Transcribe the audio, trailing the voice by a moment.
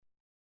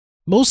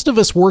Most of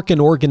us work in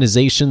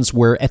organizations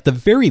where, at the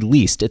very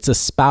least, it's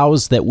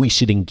espoused that we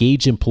should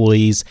engage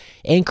employees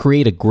and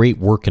create a great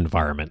work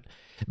environment.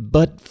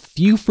 But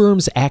few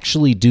firms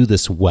actually do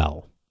this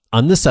well.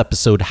 On this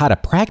episode, how to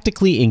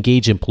practically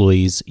engage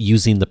employees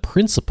using the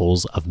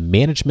principles of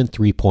Management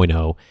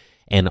 3.0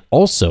 and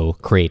also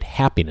create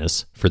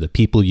happiness for the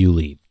people you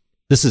lead.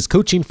 This is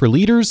Coaching for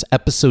Leaders,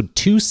 episode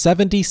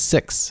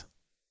 276.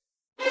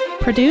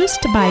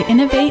 Produced by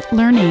Innovate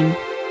Learning,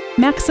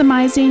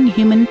 maximizing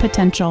human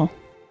potential.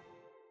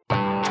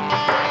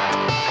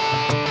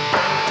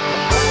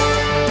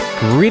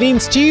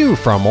 Greetings to you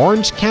from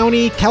Orange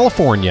County,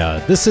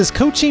 California. This is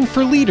Coaching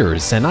for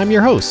Leaders, and I'm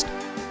your host,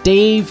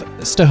 Dave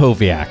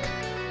Stachowiak.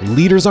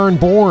 Leaders aren't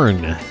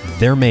born,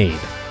 they're made.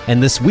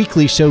 And this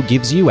weekly show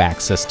gives you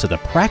access to the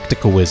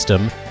practical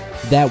wisdom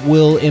that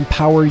will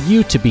empower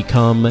you to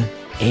become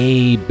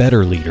a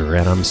better leader.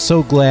 And I'm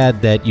so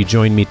glad that you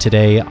joined me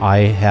today. I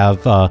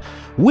have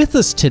with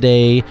us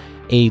today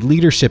a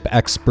leadership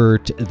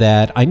expert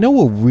that I know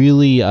will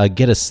really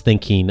get us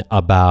thinking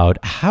about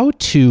how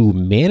to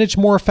manage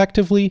more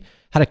effectively,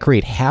 how to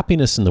create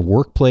happiness in the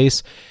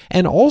workplace,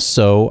 and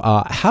also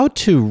how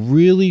to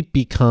really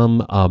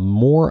become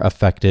more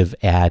effective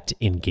at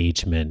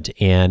engagement.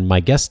 And my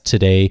guest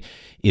today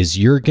is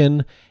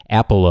Jürgen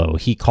Appelo.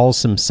 He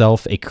calls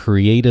himself a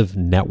creative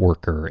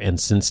networker, and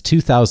since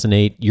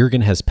 2008,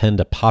 Jürgen has penned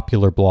a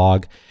popular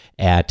blog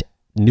at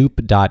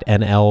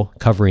Noop.nl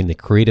covering the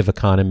creative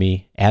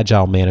economy,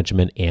 agile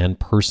management, and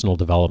personal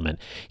development.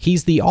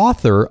 He's the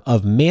author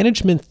of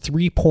Management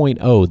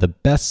 3.0, the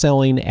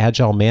best-selling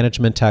agile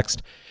management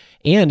text,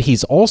 and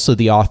he's also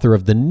the author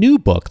of the new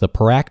book, the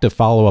proactive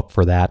follow-up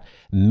for that,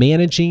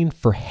 Managing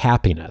for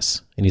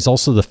Happiness. And he's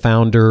also the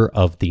founder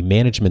of the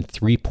Management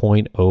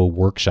 3.0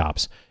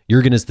 workshops.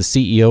 Jürgen is the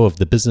CEO of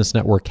the business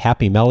network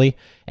Happy Melly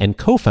and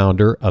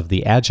co-founder of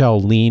the Agile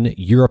Lean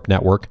Europe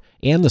Network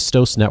and the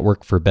STOS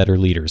Network for Better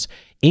Leaders.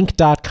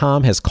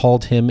 Inc.com has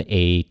called him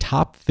a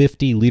top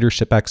 50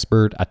 leadership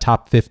expert, a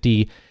top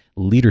 50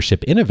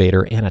 leadership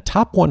innovator, and a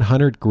top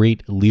 100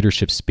 great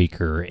leadership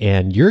speaker.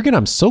 And Jürgen,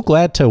 I'm so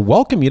glad to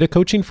welcome you to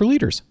Coaching for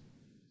Leaders.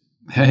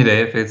 Hey,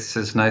 Dave.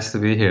 It's nice to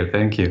be here.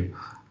 Thank you.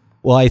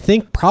 Well, I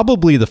think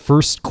probably the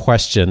first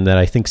question that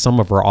I think some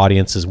of our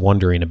audience is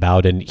wondering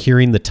about, and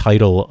hearing the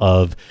title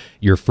of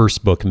your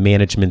first book,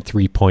 Management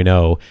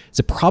 3.0, is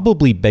it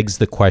probably begs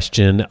the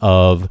question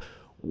of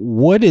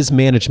what is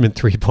Management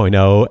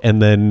 3.0,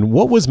 and then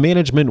what was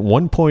Management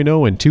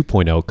 1.0 and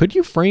 2.0? Could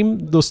you frame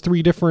those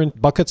three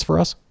different buckets for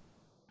us?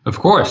 Of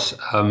course.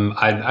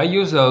 I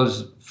use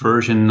those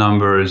version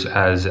numbers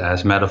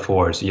as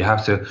metaphors. You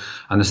have to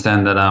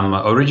understand that I'm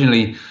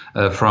originally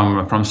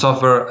from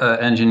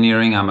software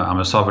engineering. I'm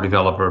a software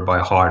developer by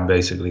heart,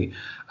 basically.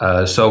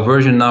 So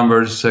version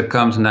numbers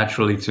comes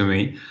naturally to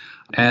me.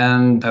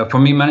 And for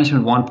me,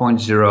 Management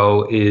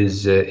 1.0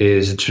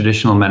 is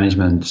traditional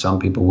management. Some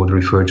people would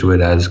refer to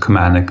it as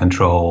command and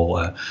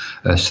control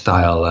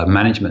style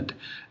management.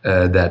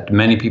 That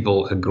many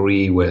people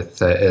agree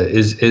with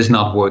is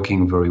not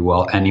working very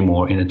well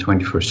anymore in the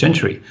 21st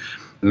century.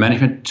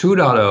 Management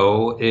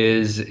 2.0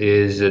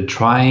 is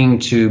trying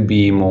to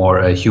be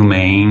more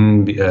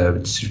humane,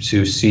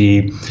 to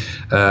see,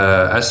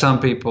 as some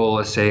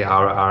people say,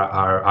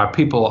 our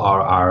people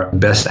are our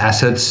best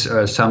assets,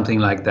 something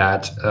like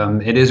that.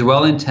 It is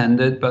well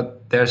intended,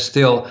 but there's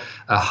still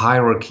a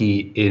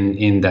hierarchy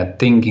in that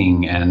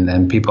thinking,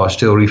 and people are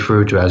still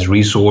referred to as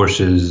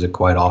resources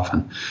quite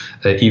often,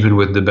 even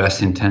with the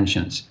best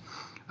intentions.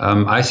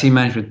 I see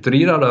Management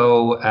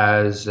 3.0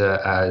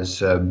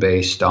 as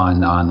based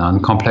on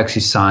complexity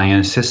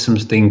science,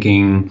 systems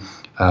thinking,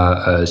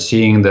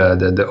 seeing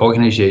the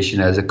organization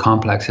as a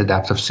complex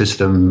adaptive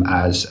system,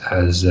 as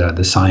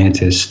the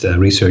scientists,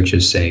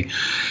 researchers say,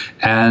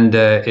 and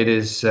it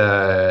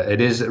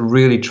is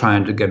really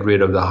trying to get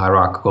rid of the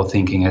hierarchical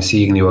thinking and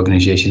seeing the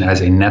organization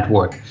as a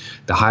network.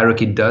 The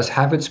hierarchy does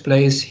have its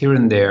place here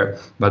and there,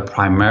 but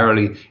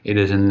primarily it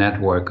is a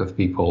network of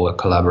people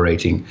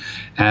collaborating,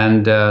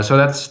 and so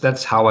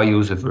that's how I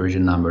use the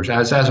version numbers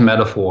as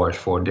metaphors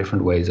for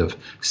different ways of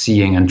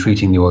seeing and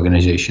treating the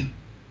organization.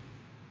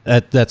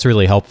 That's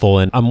really helpful.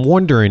 And I'm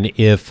wondering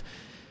if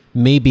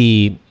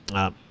maybe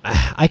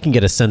I can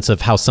get a sense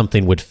of how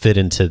something would fit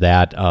into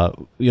that.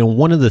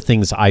 One of the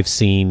things I've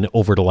seen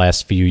over the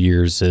last few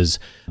years is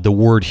the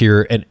word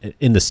here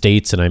in the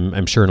States, and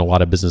I'm sure in a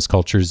lot of business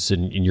cultures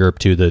in Europe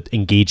too, that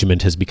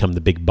engagement has become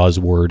the big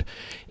buzzword.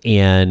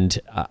 And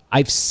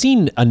I've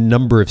seen a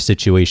number of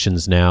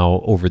situations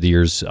now over the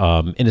years,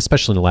 and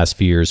especially in the last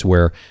few years,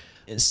 where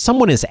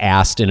someone is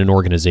asked in an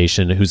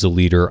organization who's a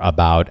leader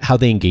about how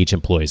they engage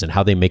employees and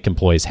how they make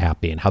employees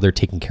happy and how they're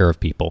taking care of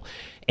people.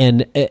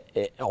 And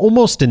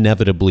almost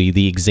inevitably,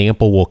 the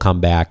example will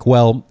come back,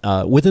 well,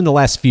 within the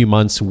last few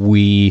months,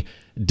 we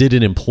did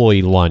an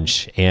employee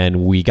lunch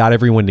and we got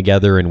everyone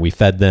together and we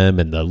fed them,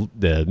 and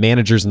the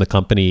managers in the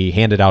company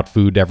handed out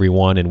food to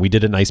everyone, and we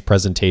did a nice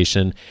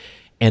presentation.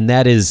 And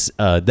that is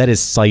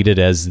cited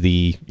as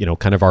the,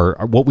 kind of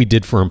our what we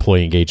did for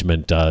employee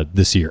engagement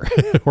this year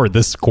or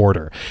this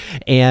quarter.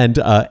 And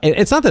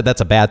it's not that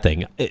that's a bad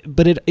thing,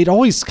 but it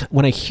always,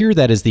 when I hear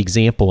that as the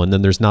example and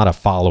then there's not a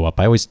follow-up,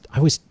 I always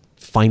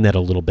find that a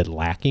little bit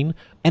lacking.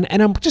 And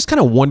I'm just kind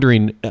of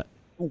wondering,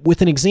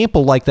 with an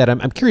example like that,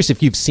 I'm curious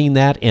if you've seen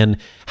that and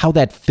how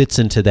that fits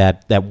into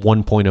that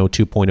 1.0,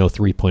 2.0,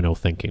 3.0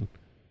 thinking.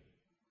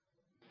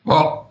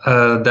 Well,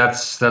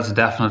 that's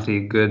definitely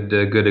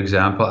a good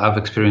example. I've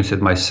experienced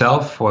it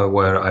myself,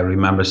 where I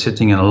remember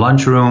sitting in a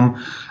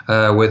lunchroom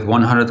with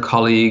 100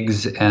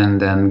 colleagues and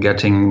then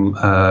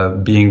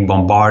being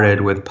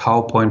bombarded with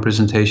PowerPoint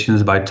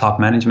presentations by top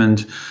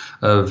management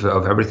of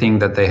everything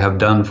that they have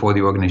done for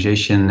the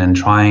organization and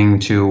trying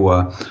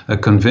to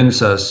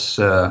convince us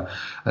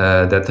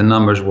that the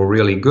numbers were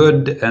really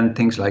good and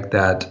things like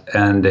that.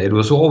 And it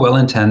was all well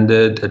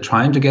intended,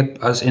 trying to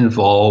get us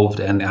involved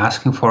and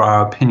asking for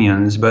our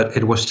opinions, but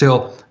it was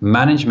still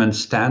management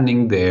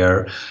standing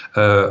there,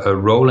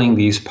 rolling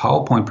these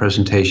PowerPoint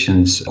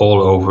presentations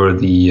all over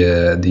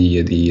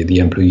the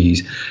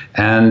employees.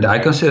 And I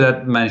consider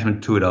that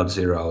management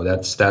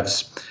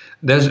 2.0.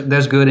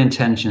 There's good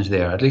intentions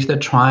there. At least they're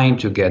trying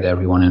to get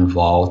everyone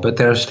involved, but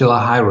there's still a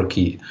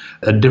hierarchy,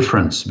 a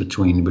difference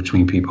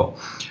between people.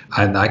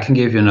 And I can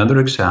give you another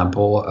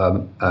example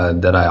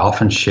that I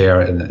often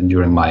share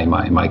during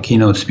my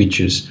keynote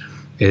speeches,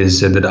 is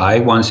that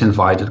I once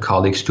invited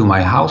colleagues to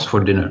my house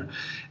for dinner.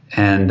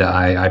 And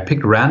I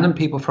picked random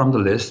people from the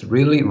list,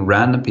 really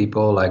random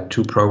people, like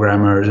 2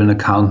 programmers, an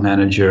account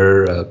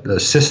manager, a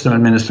system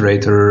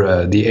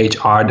administrator, the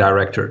HR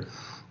director.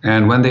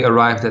 And when they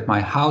arrived at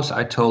my house,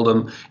 I told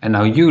them, and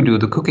now you do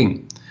the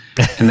cooking.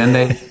 And then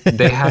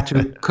they had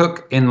to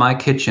cook in my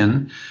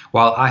kitchen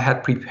while I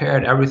had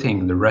prepared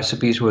everything. The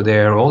recipes were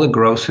there, all the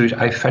groceries.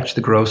 I fetched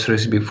the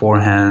groceries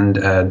beforehand,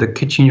 the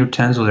kitchen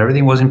utensils,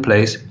 everything was in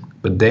place.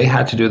 But they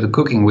had to do the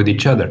cooking with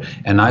each other.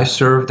 And I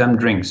served them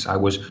drinks. I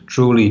was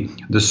truly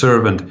the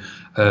servant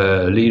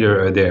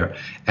leader there.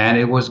 And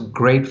it was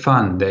great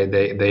fun.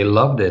 They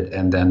loved it.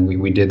 And then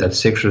we did that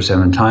 6 or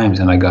 7 times.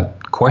 And I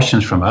got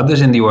questions from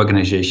others in the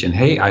organization.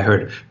 Hey, I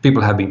heard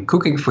people have been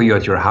cooking for you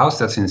at your house.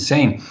 That's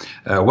insane.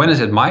 When is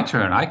it my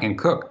turn? I can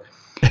cook.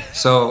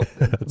 So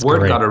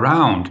word got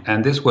around,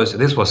 and this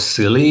was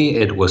silly.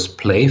 It was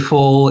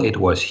playful. It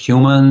was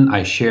human.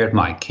 I shared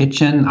my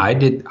kitchen.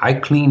 I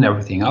cleaned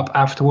everything up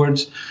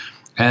afterwards,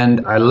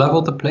 and I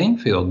leveled the playing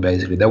field.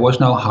 Basically, there was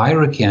no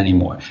hierarchy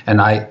anymore,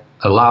 and I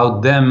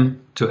allowed them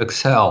to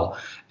excel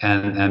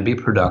and be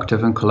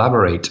productive and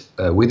collaborate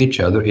with each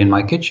other in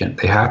my kitchen.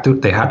 They had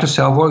to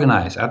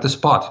self-organize at the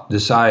spot,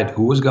 decide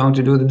who was going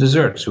to do the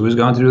desserts, who was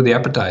going to do the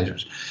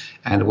appetizers,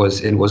 and it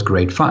was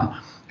great fun.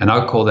 And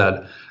I call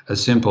that a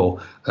simple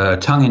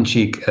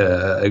tongue-in-cheek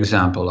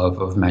example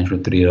of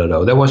Management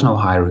 3.0. There was no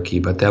hierarchy,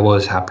 but there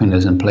was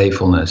happiness and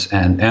playfulness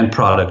and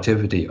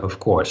productivity, of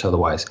course.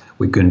 Otherwise,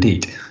 we couldn't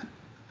eat.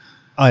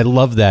 I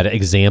love that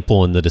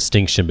example and the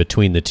distinction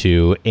between the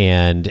two.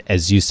 And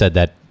as you said,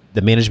 that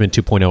the Management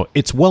 2.0,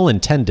 it's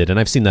well-intended, and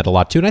I've seen that a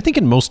lot too. And I think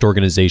in most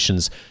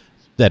organizations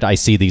that I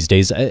see these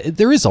days,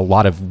 there is a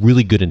lot of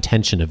really good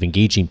intention of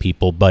engaging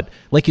people. But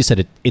like you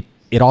said,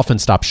 it often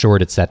stops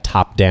short. It's that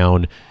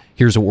top-down,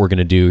 here's what we're going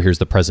to do, here's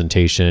the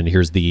presentation,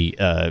 here's the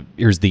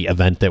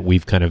event that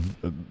we've kind of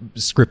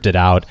scripted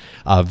out,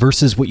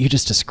 versus what you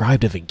just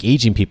described of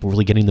engaging people,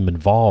 really getting them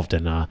involved.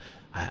 And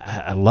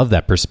I love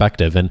that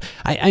perspective. And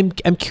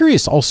I'm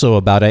curious also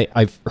about,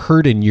 I've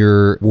heard in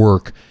your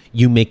work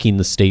you making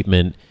the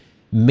statement,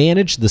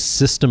 manage the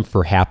system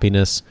for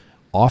happiness,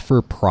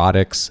 offer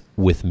products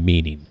with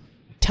meaning.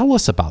 Tell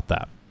us about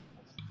that.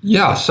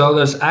 Yeah, so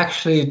there's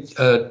actually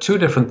 2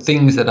 different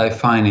things that I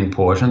find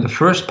important. The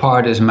first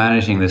part is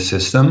managing the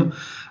system.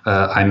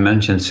 I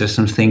mentioned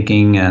systems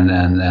thinking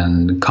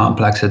and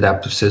complex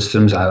adaptive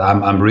systems.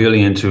 I'm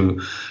really into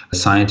the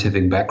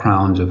scientific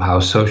background of how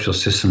social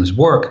systems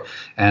work,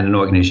 and an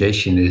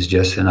organization is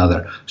just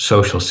another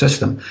social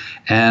system.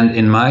 And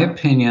in my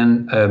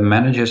opinion,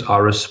 managers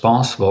are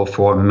responsible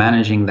for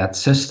managing that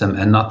system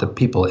and not the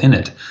people in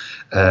it.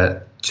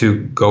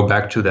 To go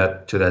back to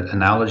that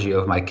analogy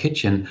of my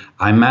kitchen,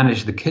 I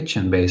managed the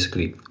kitchen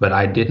basically, but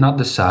I did not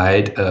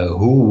decide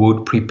who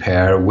would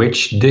prepare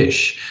which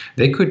dish.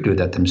 They could do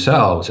that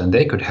themselves, and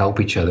they could help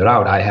each other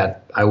out.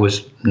 I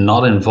was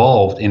not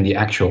involved in the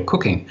actual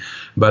cooking,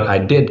 but I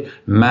did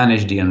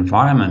manage the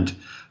environment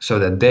so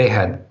that they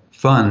had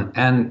fun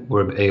and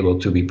were able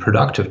to be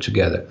productive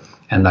together.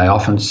 And I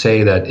often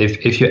say that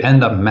if you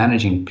end up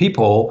managing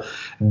people,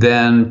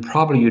 then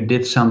probably you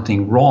did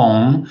something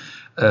wrong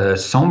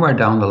somewhere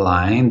down the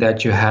line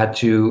that you had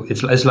to.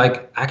 It's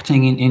like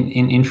acting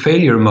in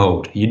failure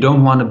mode. You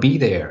don't want to be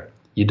there.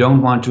 You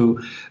don't want to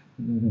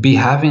be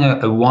having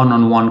a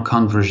one-on-one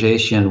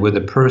conversation with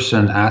a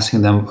person,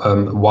 asking them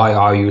why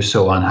are you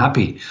so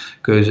unhappy,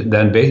 because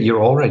then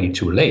you're already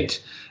too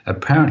late.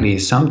 Apparently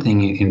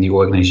something in the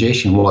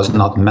organization was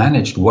not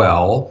managed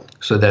well,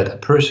 so that a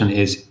person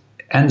is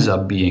ends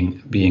up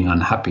being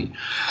unhappy.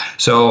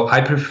 So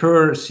I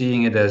prefer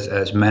seeing it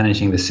as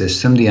managing the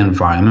system, the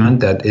environment.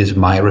 That is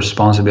my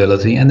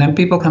responsibility, and then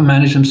people can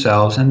manage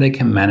themselves and they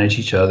can manage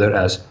each other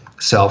as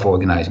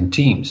self-organizing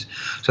teams.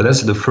 So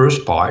that's the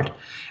first part.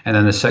 And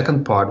then the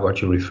second part,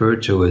 what you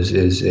referred to,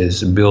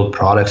 is build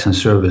products and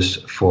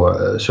services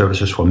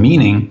for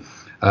meaning.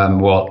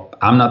 Well,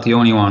 I'm not the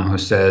only one who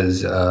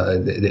says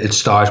it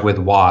starts with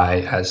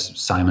why, as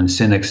Simon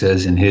Sinek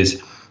says in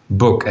his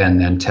book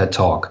and TED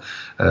Talk.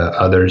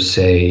 Others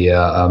say,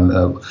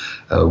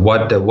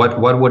 what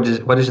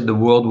is it the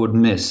world would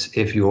miss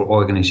if your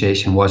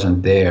organization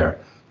wasn't there?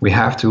 We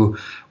have to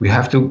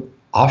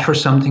offer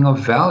something of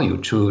value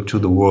to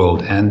the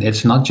world, and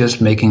it's not just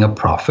making a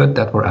profit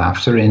that we're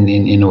after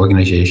in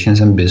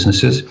organizations and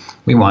businesses.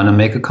 We want to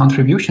make a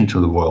contribution to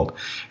the world,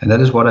 and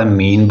that is what I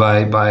mean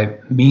by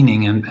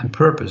meaning and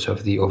purpose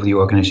of the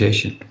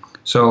organization.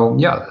 So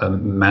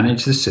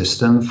manage the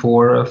system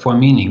for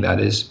meaning.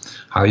 That is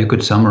how you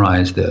could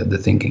summarize the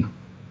thinking.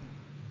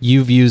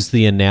 You've used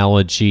the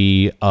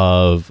analogy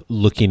of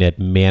looking at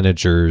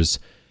managers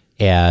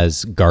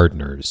as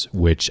gardeners,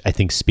 which I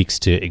think speaks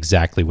to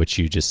exactly what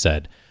you just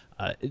said.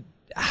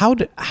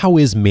 How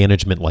is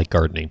management like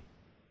gardening?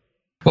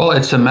 Well,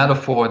 it's a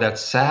metaphor that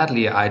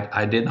sadly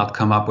I did not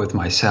come up with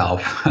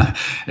myself.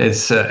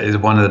 It's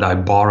one that I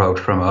borrowed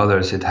from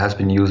others. It has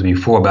been used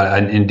before,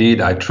 but indeed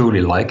I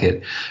truly like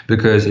it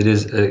because it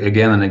is,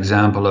 again, an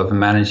example of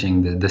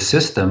managing the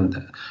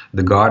system.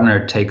 The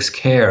gardener takes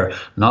care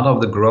not of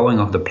the growing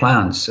of the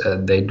plants.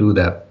 They do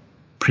that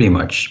pretty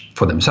much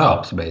for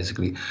themselves,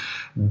 basically.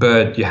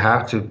 But you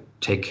have to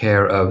take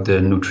care of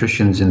the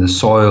nutritions in the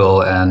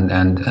soil and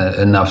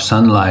enough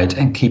sunlight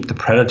and keep the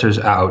predators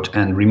out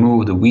and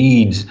remove the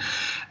weeds,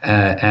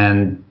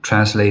 and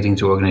translating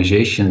to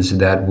organizations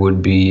that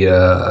would be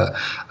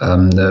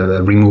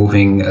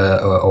removing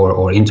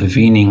or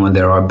intervening when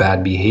there are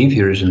bad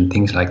behaviors and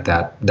things like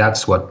that.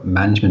 That's what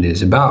management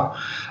is about.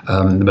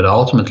 But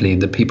ultimately,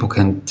 the people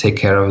can take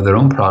care of their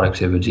own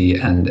productivity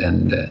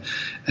and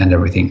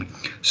everything.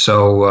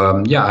 So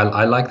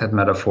I like that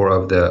metaphor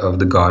of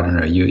the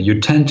gardener. You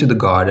tend to the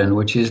garden,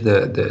 which is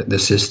the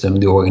system,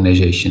 the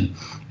organization,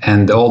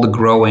 and all the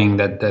growing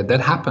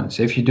that happens.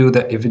 If you do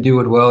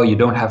it well, you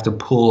don't have to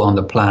pull on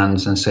the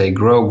plants and say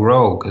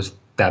grow, because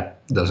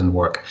that doesn't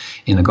work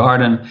in a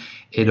garden.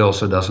 It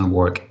also doesn't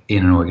work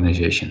in an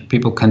organization.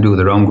 People can do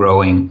their own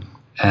growing,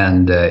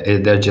 and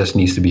there just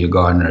needs to be a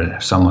gardener,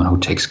 someone who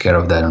takes care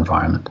of that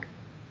environment.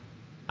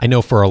 I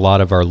know for a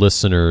lot of our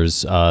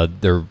listeners,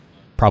 they're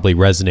probably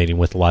resonating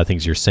with a lot of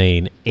things you're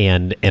saying,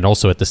 and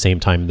also at the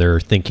same time they're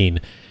thinking,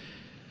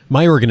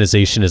 my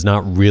organization is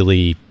not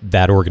really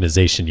that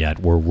organization yet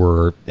where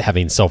we're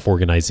having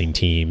self-organizing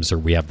teams or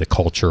we have the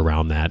culture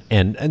around that.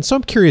 And so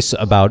I'm curious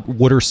about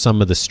what are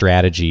some of the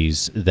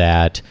strategies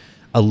that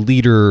a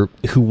leader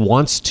who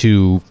wants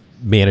to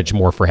manage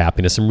more for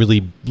happiness and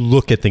really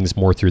look at things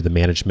more through the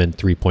management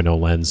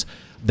 3.0 lens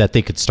that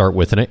they could start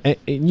with. And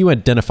you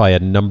identify a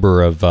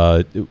number of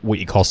what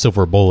you call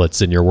silver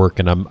bullets in your work.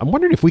 And I'm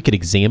wondering if we could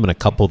examine a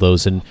couple of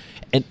those and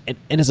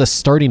as a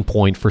starting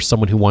point for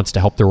someone who wants to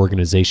help their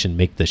organization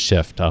make the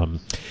shift.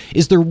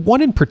 Is there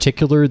one in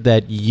particular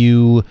that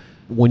you,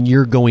 when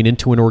you're going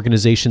into an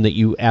organization, that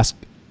you ask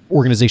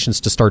organizations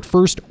to start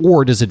first,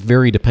 or does it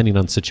vary depending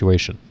on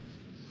situation?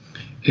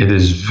 It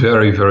is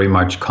very, very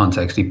much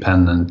context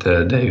dependent,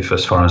 Dave,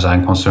 as far as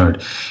I'm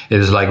concerned. It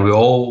is like we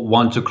all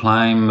want to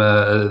climb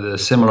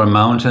similar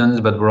mountains,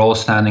 but we're all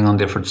standing on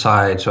different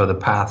sides, so the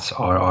paths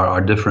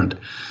are different.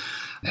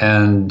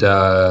 And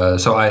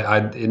so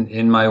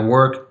in my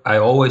work, I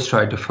always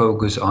try to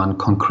focus on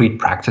concrete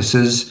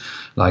practices.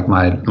 Like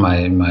my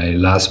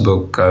last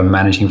book,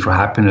 Managing for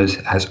Happiness,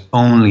 has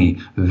only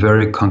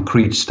very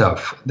concrete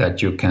stuff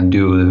that you can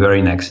do the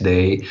very next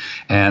day.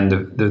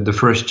 And the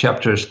first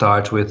chapter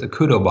starts with a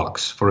kudo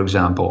box, for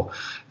example.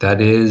 That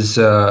is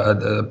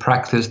a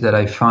practice that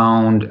I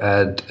found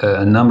at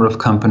a number of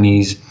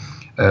companies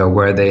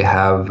where they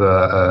have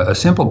a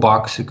simple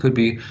box. It could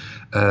be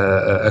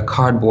a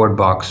cardboard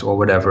box or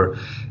whatever,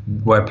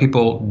 where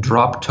people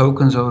drop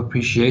tokens of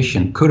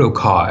appreciation, kudo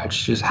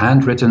cards, just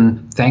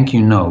handwritten thank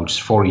you notes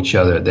for each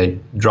other. They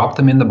drop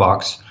them in the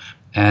box,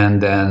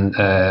 and then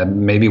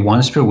maybe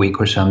once per week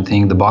or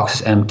something, the box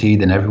is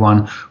emptied, and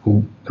everyone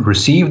who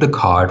received the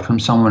card from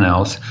someone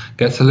else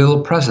gets a little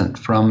present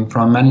from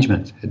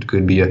management. It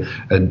could be a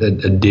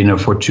dinner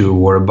for two,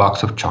 or a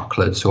box of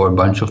chocolates, or a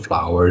bunch of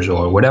flowers,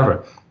 or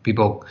whatever.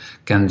 People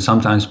can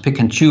sometimes pick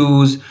and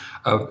choose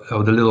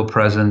of the little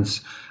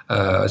presents.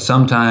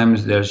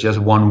 Sometimes there's just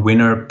one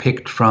winner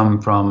picked from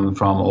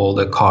all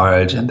the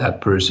cards, and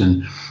that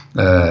person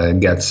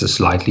gets a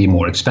slightly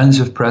more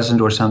expensive present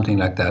or something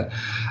like that.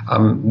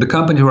 The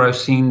companies where I've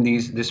seen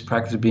this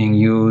practice being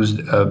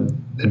used,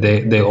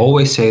 they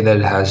always say that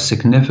it has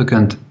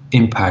significant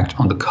impact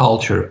on the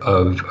culture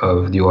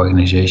of the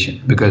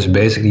organization, because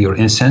basically you're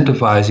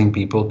incentivizing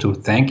people to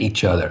thank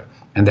each other.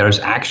 And there's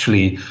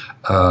actually,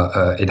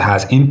 it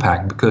has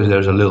impact because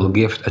there's a little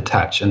gift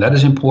attached. And that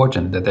is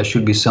important, that there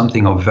should be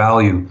something of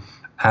value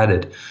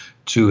added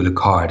to the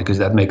card, because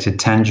that makes it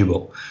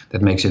tangible,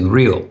 that makes it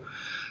real.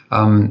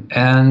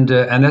 And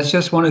that's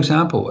just one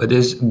example. It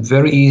is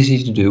very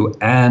easy to do,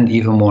 and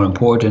even more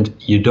important,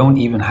 you don't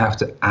even have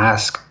to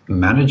ask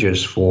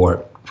managers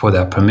for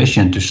their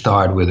permission to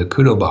start with a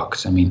Kudo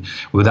box. I mean,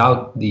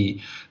 without the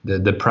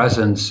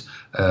presence,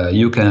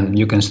 you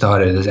can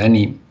start it as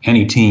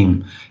any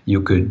team.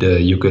 You could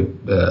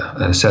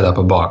set up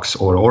a box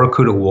or a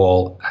Kudo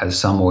wall, as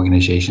some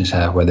organizations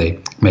have, where they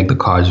make the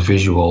cards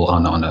visual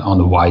on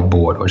the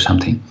whiteboard or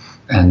something,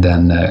 and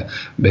then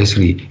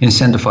basically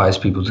incentivize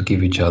people to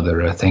give each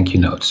other thank you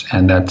notes.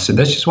 And that's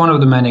just one of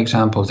the many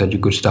examples that you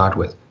could start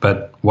with.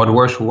 But what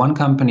works for one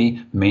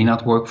company may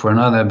not work for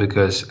another,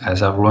 because,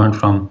 as I've learned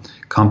from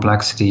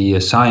complexity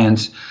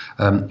science,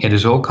 it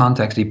is all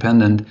context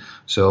dependent.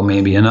 So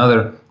maybe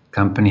another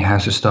company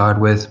has to start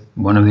with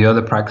one of the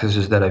other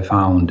practices that I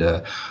found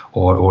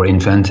or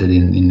invented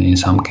in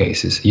some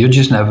cases. You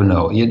just never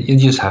know. You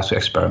just have to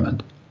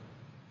experiment.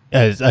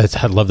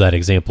 I love that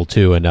example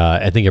too, and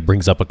I think it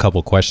brings up a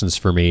couple questions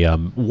for me.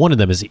 One of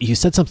them is, you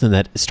said something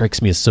that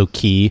strikes me as so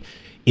key,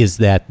 is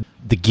that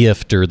the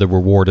gift or the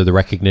reward or the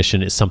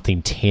recognition is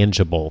something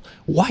tangible.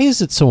 Why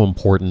is it so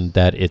important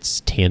that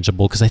it's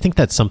tangible? Because I think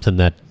that's something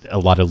that a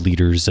lot of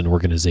leaders and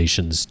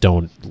organizations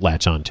don't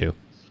latch onto.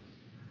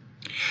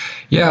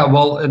 Yeah,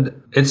 well,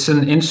 it's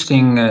an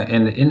interesting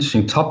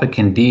topic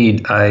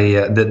indeed.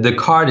 The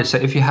card is,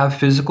 if you have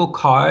physical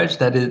cards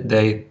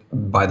they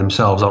by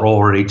themselves are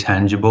already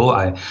tangible.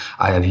 I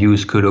have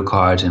used Kudo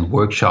cards in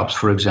workshops,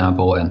 for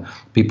example, and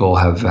people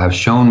have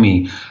shown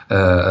me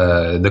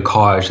the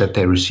cards that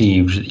they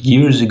received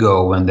years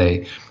ago when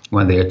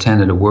they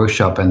attended a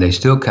workshop, and they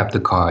still kept the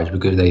cards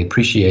because they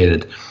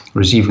appreciated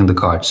receiving the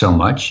card so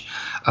much.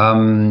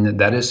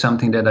 That is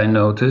something that I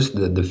noticed.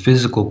 The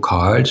physical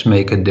cards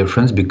make a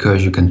difference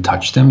because you can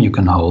touch them, you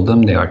can hold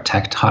them, they are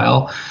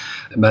tactile.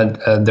 But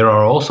there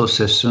are also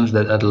systems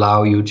that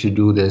allow you to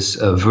do this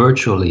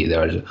virtually.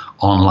 There's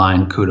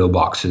online Kudo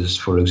boxes,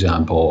 for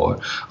example, or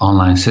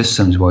online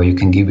systems where you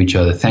can give each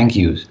other thank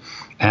yous.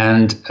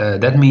 And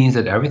that means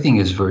that everything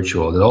is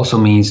virtual. It also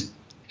means,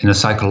 in a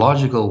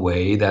psychological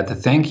way, that the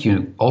thank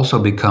you also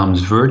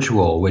becomes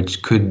virtual,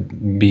 which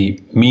could be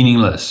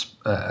meaningless,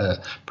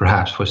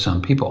 perhaps, for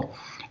some people.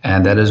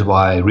 And that is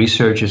why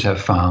researchers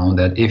have found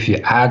that if you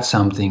add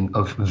something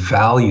of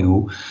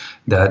value,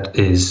 that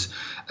is,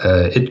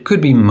 it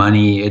could be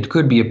money, it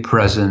could be a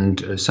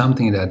present,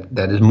 something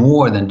that is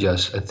more than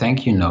just a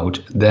thank you note,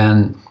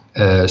 then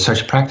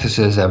such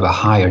practices have a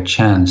higher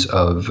chance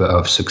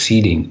of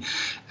succeeding,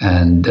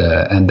 and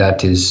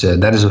that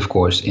is of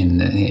course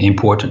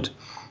important.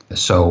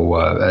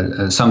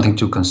 So something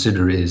to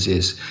consider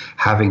is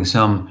having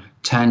some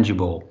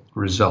tangible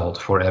result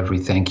for every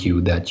thank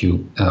you that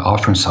you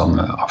offer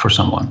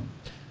someone.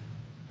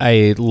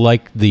 I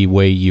like the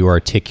way you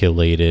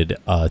articulated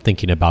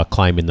thinking about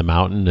climbing the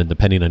mountain, and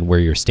depending on where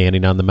you're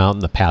standing on the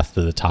mountain, the path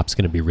to the top is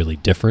going to be really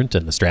different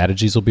and the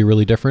strategies will be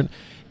really different.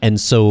 And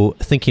so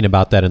thinking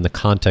about that in the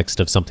context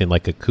of something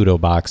like a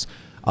Kudo box,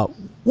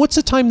 what's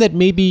a time that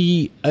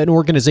maybe an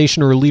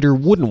organization or a leader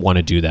wouldn't want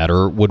to do that,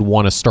 or would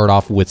want to start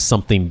off with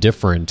something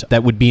different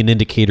that would be an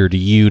indicator to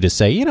you to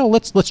say,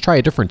 let's try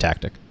a different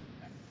tactic?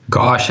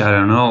 Gosh, I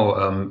don't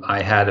know.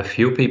 I had a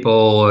few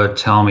people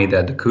tell me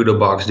that the Kudo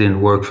box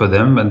didn't work for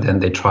them, and then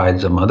they tried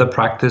some other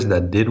practice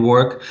that did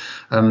work.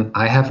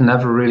 I have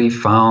never really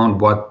found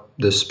what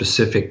the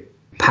specific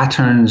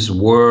patterns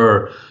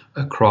were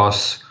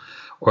across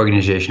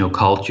organizational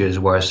cultures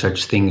where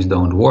such things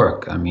don't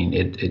work. I mean,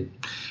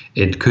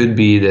 it could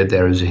be that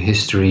there is a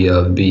history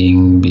of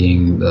being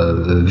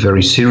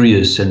very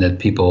serious, and that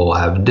people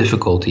have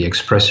difficulty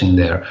expressing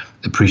their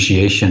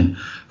appreciation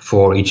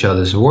for each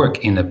other's work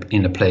in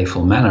a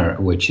playful manner,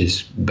 which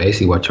is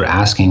basically what you're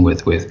asking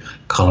with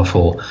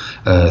colorful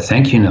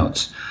thank you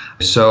notes.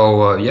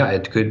 So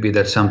it could be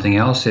that something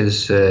else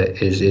is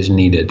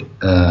needed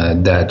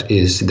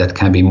that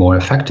can be more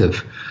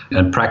effective.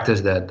 And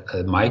practice that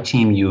my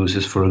team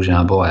uses, for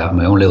example, I have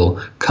my own little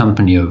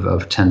company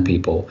of 10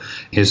 people,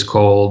 is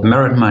called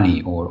merit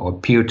money or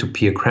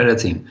peer-to-peer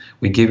crediting.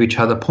 We give each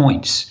other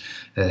points.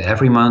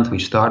 Every month we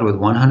start with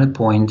 100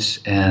 points,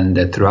 and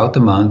throughout the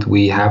month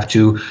we have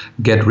to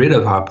get rid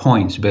of our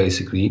points,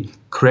 basically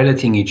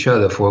crediting each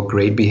other for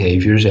great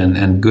behaviors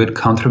and good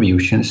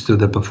contributions to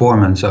the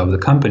performance of the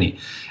company.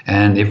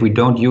 And if we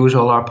don't use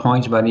all our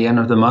points by the end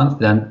of the month,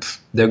 then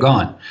they're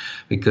gone,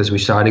 because we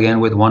start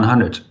again with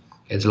 100.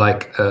 It's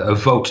like a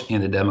vote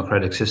in the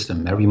democratic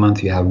system. Every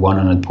month you have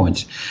 100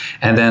 points.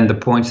 And then the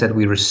points that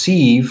we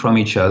receive from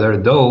each other,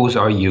 those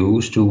are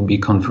used to be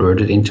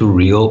converted into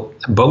real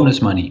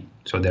bonus money.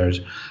 So there's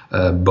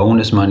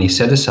bonus money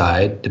set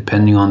aside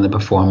depending on the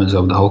performance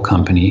of the whole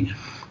company.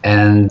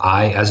 And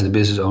I, as the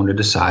business owner,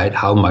 decide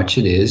how much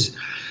it is.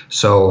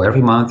 So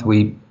every month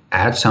we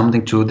add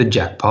something to the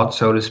jackpot,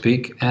 so to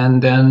speak.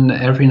 And then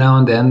every now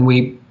and then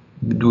we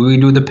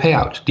do the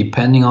payout,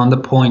 depending on the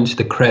points,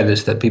 the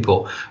credits that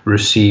people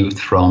received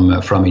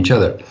from each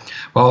other.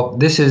 Well,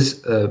 this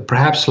is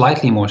perhaps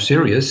slightly more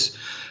serious,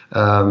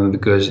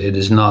 because it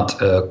is not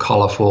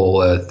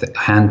colorful,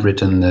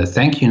 handwritten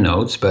thank you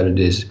notes, but it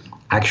is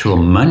actual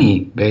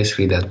money,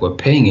 basically, that we're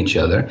paying each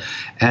other.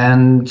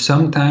 And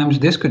sometimes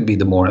this could be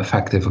the more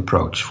effective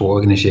approach for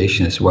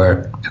organizations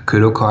where a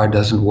Kudo card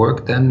doesn't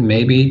work. Then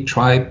maybe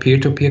try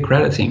peer-to-peer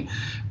crediting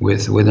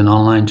with an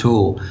online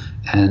tool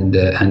and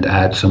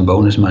add some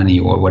bonus money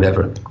or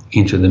whatever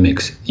into the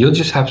mix. You'll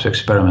just have to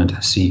experiment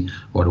and see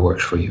what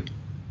works for you.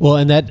 Well,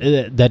 and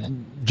that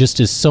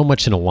just is so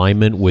much in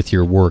alignment with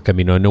your work. I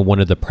mean, I know one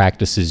of the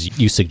practices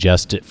you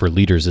suggest for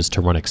leaders is to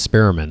run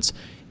experiments.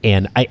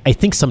 And I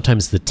think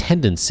sometimes the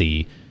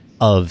tendency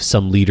of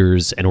some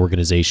leaders and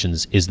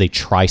organizations is they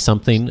try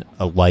something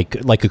like a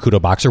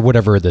Kudo box or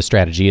whatever the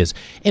strategy is,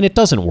 and it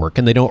doesn't work,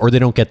 and they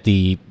don't get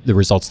the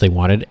results they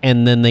wanted,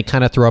 and then they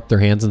kind of throw up their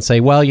hands and say,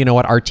 well, you know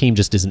what, our team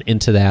just isn't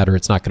into that, or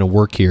it's not going to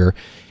work here.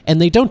 And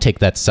they don't take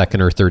that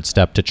second or third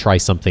step to try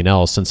something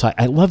else. And so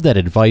I love that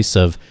advice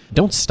of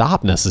don't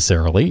stop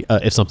necessarily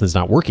if something's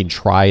not working.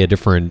 Try a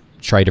different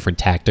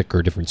tactic or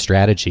a different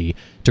strategy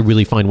to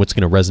really find what's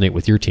going to resonate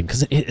with your team,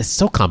 because it's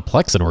so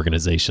complex in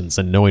organizations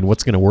and knowing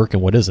what's going to work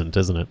and what isn't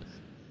it?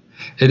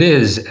 It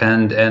is,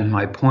 and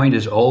my point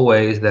is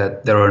always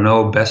that there are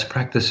no best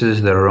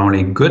practices. There are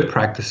only good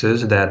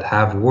practices that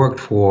have worked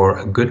for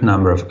a good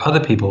number of other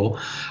people.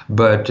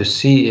 But to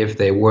see if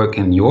they work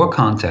in your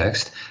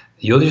context,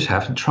 you'll just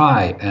have to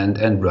try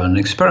and run an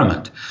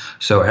experiment.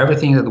 So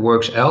everything that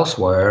works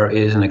elsewhere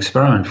is an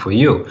experiment for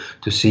you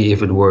to see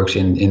if it works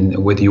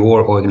in with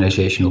your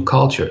organizational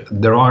culture.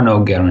 There are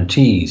no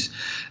guarantees,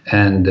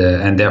 and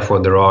therefore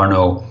there are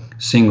no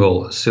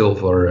single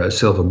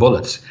silver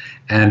bullets.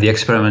 And the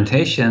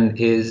experimentation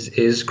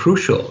is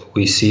crucial.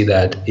 We see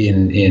that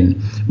in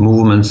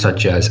movements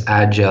such as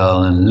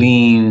Agile and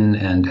Lean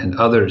and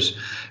others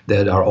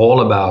that are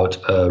all about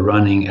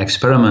running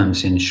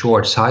experiments in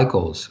short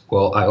cycles.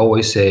 Well, I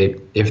always say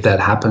if that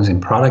happens in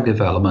product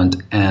development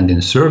and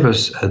in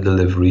service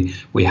delivery,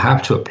 we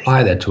have to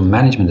apply that to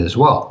management as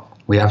well.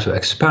 We have to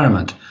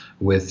experiment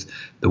with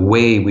the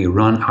way we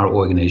run our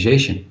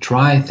organization,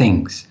 try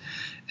things.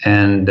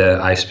 And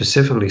I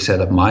specifically set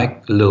up my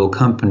little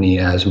company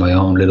as my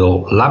own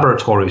little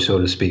laboratory, so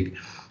to speak.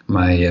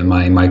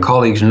 My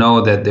colleagues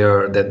know that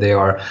they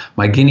are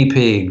my guinea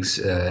pigs,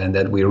 and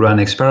that we run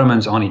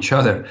experiments on each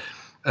other,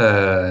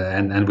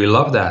 and we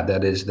love that.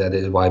 That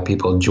is why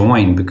people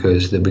join,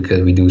 because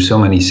we do so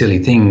many silly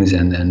things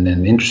and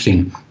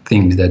interesting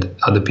things that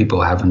other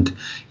people haven't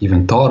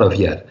even thought of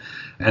yet.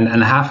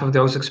 And half of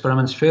those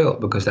experiments fail,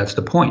 because that's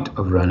the point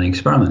of running an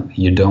experiment.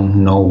 You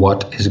don't know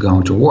what is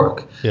going to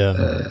work.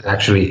 Yeah.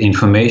 Actually,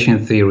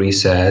 information theory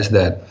says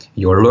that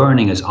your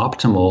learning is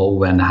optimal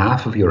when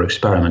half of your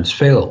experiments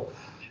fail.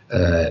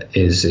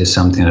 Is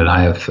something that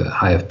I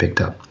have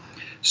picked up.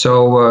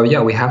 So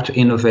we have to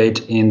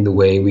innovate in the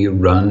way we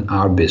run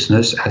our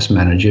business as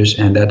managers,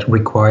 and that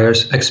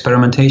requires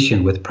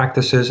experimentation with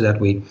practices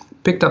that we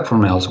picked up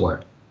from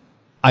elsewhere.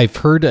 I've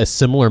heard a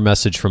similar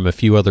message from a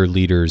few other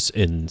leaders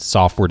in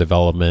software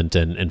development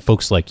and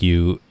folks like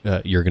you,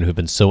 Jürgen, who've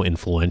been so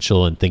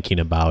influential in thinking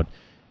about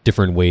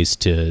different ways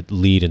to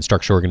lead and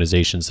structure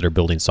organizations that are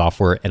building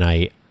software. And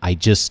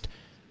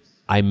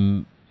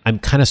I'm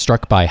kind of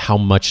struck by how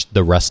much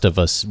the rest of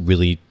us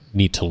really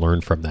need to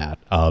learn from that,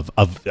 of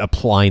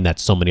applying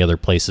that so many other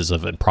places,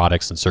 in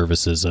products and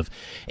services.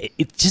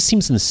 It just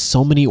seems in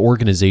so many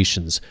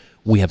organizations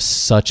we have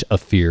such a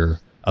fear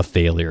of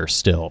failure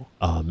still,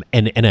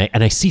 and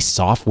I see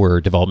software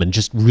development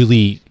just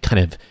really kind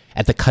of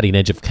at the cutting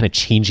edge of kind of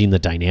changing the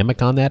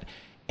dynamic on that.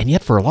 And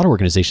yet, for a lot of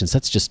organizations,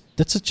 that's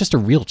just a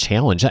real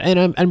challenge.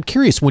 And I'm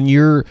curious, when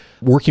you're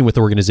working with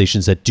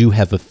organizations that do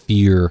have a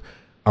fear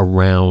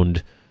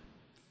around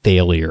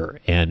failure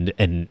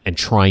and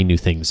trying new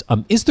things,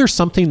 is there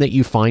something that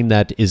you find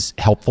that is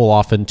helpful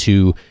often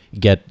to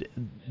get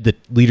the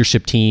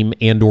leadership team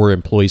and or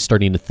employees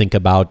starting to think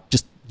about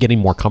just getting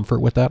more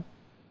comfort with that?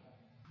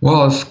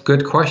 Well, it's a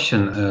good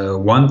question.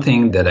 One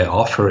thing that I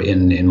offer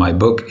in my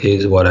book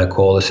is what I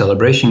call a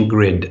celebration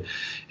grid.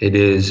 It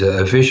is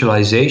a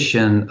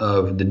visualization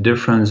of the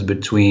difference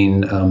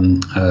between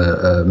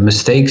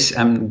mistakes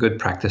and good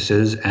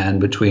practices, and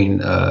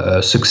between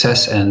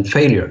success and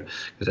failure.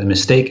 Because a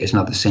mistake is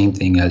not the same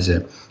thing as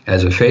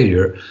a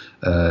failure.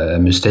 A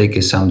mistake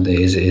is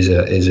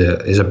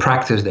a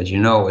practice that you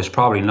know is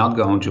probably not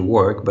going to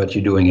work, but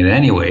you're doing it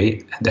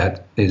anyway.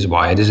 That is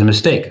why it is a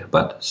mistake.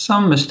 But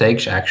some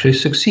mistakes actually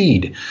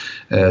succeed.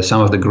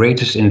 Some of the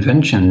greatest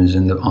inventions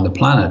on the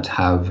planet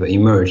have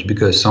emerged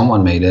because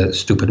someone made a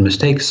stupid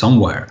mistake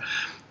somewhere.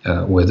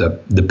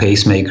 The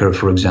pacemaker,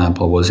 for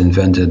example, was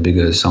invented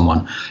because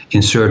someone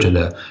inserted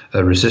a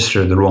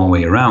resistor the wrong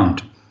way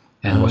around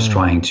and was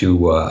trying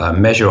to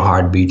measure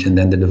heartbeat, and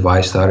then the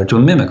device started to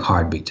mimic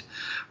heartbeat.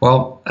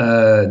 Well,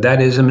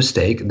 that is a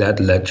mistake that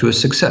led to a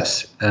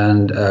success.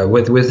 And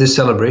with this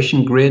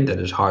celebration grid that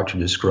is hard to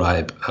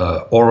describe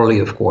orally,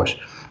 of course,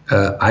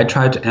 I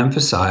try to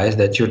emphasize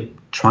that you're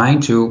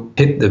trying to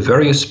hit the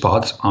various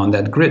spots on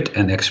that grid,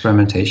 and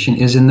experimentation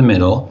is in the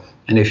middle.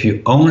 And if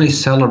you only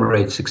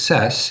celebrate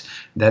success,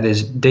 that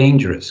is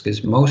dangerous,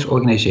 because most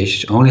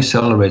organizations only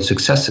celebrate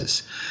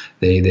successes.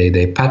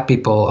 They pat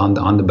people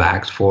on the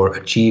back for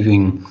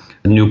achieving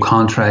new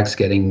contracts,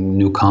 getting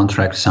new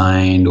contracts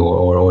signed,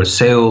 or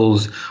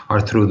sales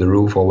are through the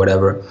roof or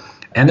whatever.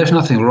 And there's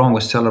nothing wrong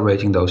with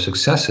celebrating those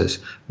successes.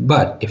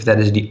 But if that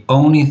is the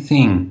only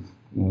thing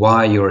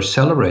why you're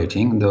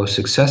celebrating those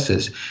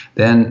successes,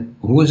 then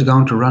who is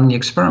going to run the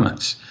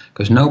experiments?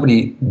 Because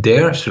nobody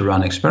dares to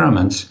run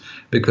experiments,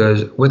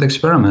 because with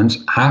experiments,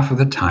 half of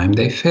the time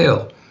they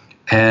fail.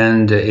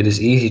 And it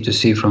is easy to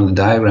see from the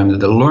diagram that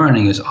the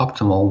learning is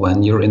optimal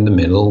when you're in the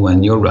middle,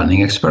 when you're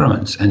running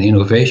experiments. And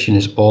innovation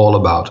is all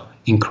about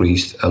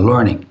increased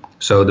learning.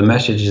 So the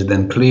message is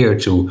then clear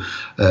to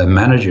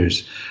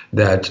managers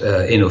that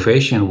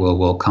innovation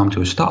will come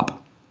to a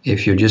stop.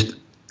 If you just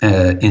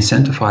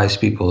incentivize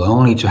people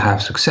only to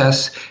have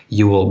success,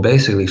 you will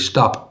basically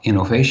stop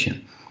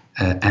innovation.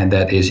 And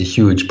that is a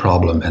huge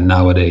problem. And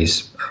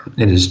nowadays,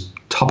 it is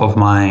top of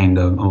mind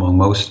among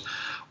most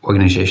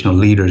organizational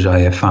leaders I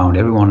have found.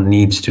 Everyone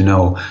needs to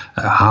know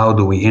how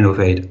do we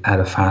innovate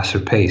at a faster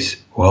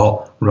pace?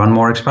 Well, run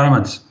more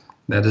experiments.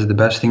 That is the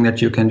best thing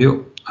that you can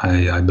do.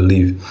 I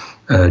believe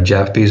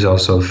Jeff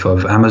Bezos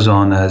of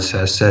Amazon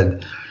has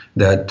said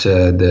that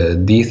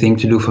the thing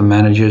to do for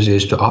managers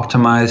is to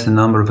optimize the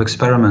number of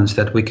experiments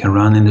that we can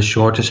run in the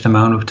shortest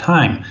amount of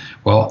time.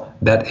 Well,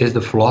 that is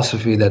the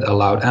philosophy that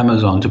allowed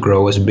Amazon to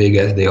grow as big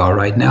as they are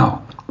right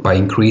now, by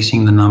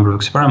increasing the number of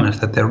experiments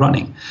that they're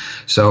running.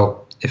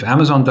 So if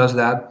Amazon does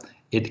that,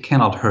 it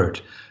cannot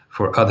hurt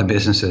for other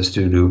businesses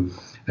to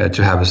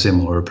have a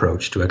similar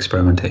approach to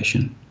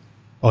experimentation.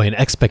 Oh, and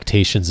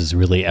expectations is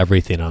really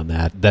everything on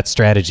that. That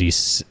strategy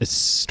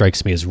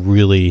strikes me as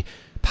really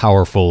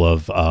powerful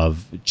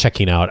of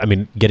checking out, I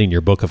mean, getting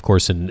your book, of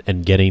course,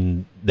 and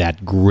getting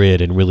that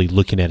grid and really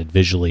looking at it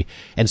visually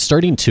and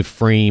starting to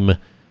frame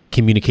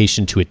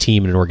communication to a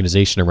team and an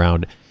organization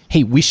around,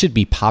 hey, we should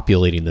be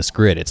populating this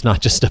grid. It's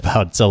not just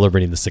about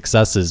celebrating the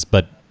successes,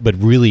 but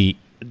really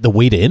the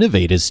way to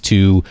innovate is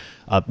to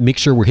make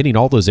sure we're hitting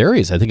all those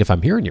areas. I think if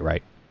I'm hearing you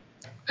right.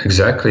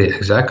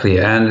 Exactly.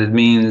 And it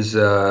means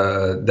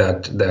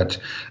that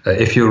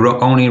if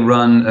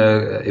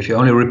you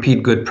only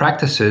repeat good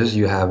practices,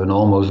 you have an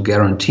almost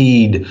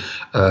guaranteed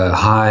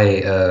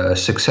high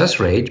success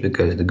rate,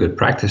 because the good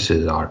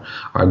practices are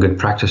good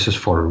practices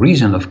for a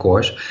reason, of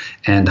course,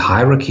 and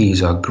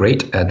hierarchies are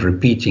great at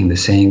repeating the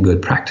same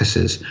good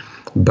practices.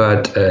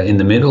 But in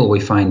the middle, we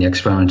find the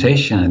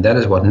experimentation, and that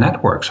is what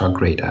networks are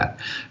great at.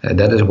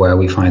 That is where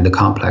we find the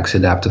complex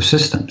adaptive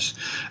systems.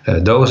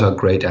 Those are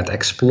great at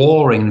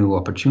exploring new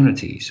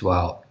opportunities,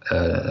 while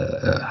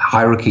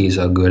hierarchies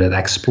are good at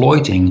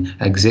exploiting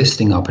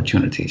existing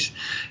opportunities.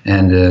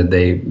 And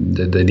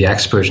the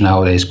experts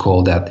nowadays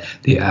call that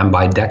the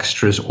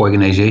ambidextrous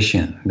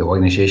organization, the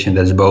organization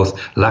that's both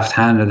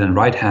left-handed and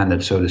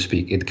right-handed, so to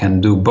speak. It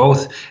can do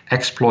both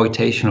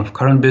exploitation of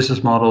current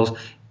business models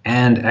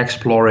and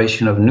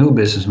exploration of new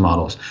business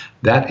models.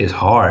 That is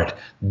hard,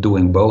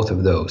 doing both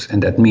of those.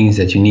 And that means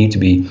that you need to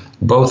be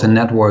both a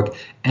network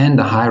and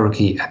a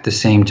hierarchy at the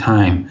same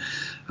time.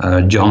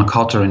 John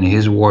Kotter, in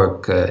his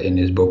work, in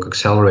his book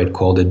Accelerate,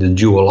 called it the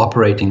dual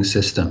operating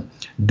system.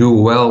 Do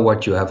well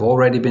what you have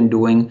already been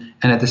doing,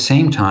 and at the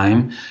same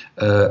time,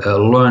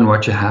 learn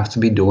what you have to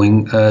be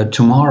doing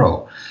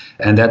tomorrow.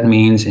 And that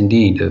means,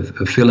 indeed,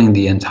 filling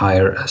the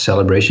entire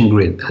celebration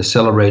grid,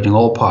 celebrating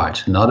all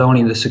parts, not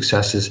only the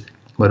successes,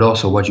 but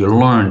also what you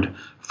learned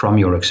from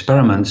your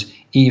experiments,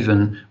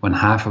 even when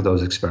half of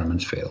those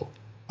experiments fail.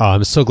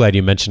 I'm so glad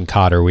you mentioned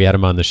Kotter. We had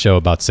him on the show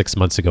about 6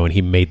 months ago, and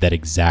he made that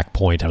exact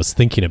point. I was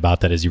thinking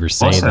about that as you were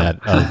saying awesome.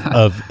 that,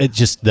 of it,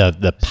 just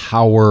the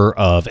power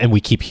of, and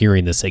we keep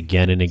hearing this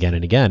again and again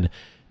and again,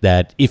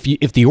 that if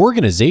the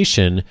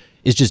organization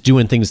is just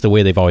doing things the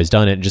way they've always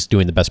done it and just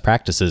doing the best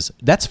practices,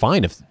 that's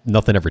fine if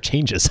nothing ever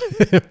changes.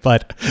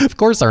 But of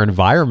course, our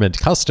environment,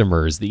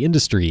 customers, the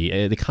industry,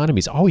 the economy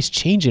is always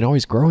changing,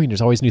 always growing.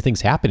 There's always new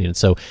things happening. And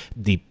so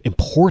the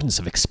importance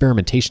of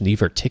experimentation that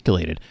you've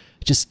articulated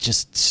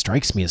just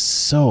strikes me as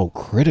so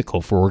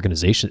critical for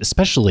organizations,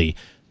 especially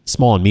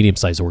small and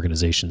medium-sized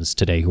organizations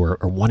today who are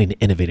wanting to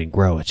innovate and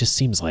grow. It just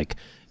seems like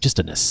just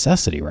a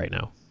necessity right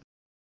now.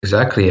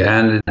 Exactly.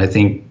 And I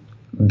think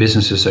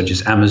businesses such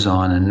as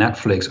Amazon and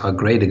Netflix are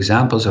great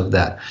examples of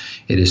that.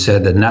 It is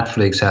said that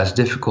Netflix has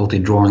difficulty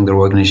drawing their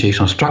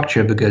organizational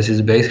structure because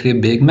it's basically a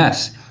big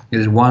mess. It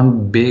is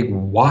one big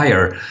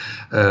wire,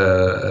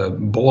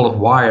 ball of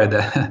wire,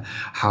 that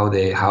how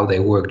they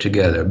work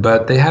together.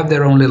 But they have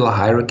their own little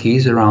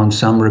hierarchies around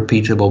some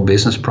repeatable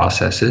business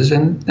processes,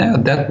 and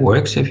that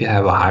works if you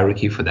have a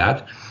hierarchy for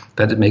that.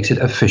 That it makes it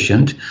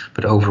efficient,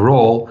 but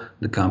overall,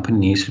 the company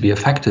needs to be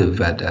effective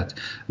at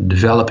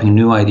developing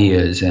new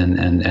ideas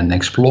and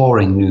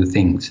exploring new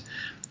things.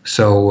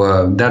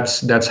 So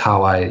that's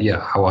how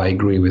I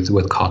agree with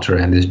Kotter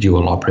and this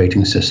dual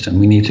operating system.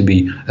 We need to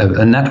be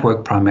a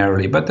network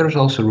primarily, but there's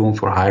also room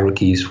for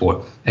hierarchies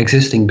for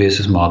existing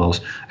business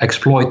models.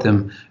 Exploit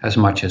them as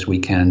much as we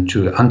can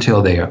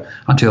until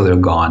they're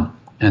gone,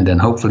 and then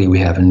hopefully we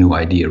have a new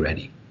idea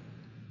ready.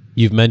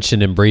 You've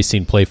mentioned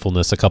embracing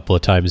playfulness a couple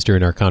of times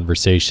during our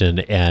conversation,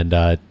 and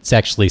it's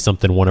actually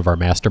something one of our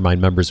mastermind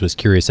members was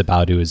curious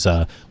about, who has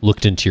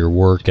looked into your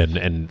work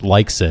and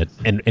likes it.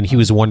 And he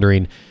was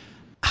wondering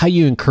how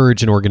you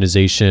encourage an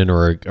organization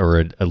or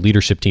a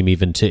leadership team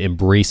even to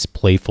embrace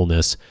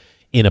playfulness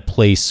in a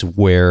place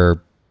where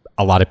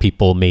a lot of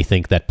people may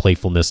think that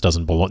playfulness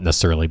doesn't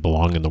necessarily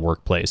belong in the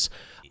workplace.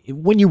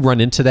 When you run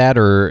into that,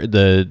 or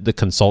the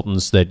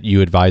consultants that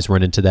you advise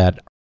run into that,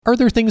 are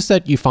there things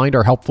that you find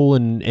are helpful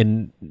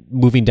in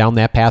moving down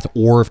that path,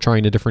 or of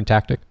trying a different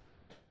tactic?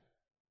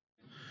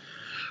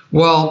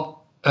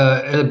 Well,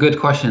 a good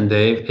question,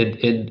 Dave.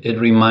 It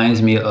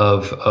reminds me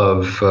of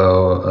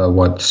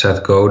what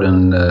Seth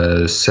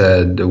Godin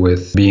said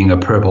with being a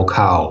purple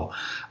cow.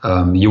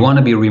 You want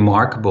to be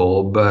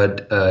remarkable,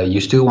 but you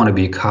still want to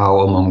be a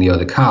cow among the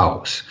other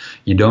cows.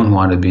 You don't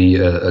want to be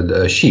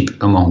a sheep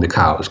among the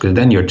cows, because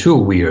then you're too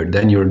weird.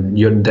 Then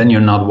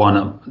you're not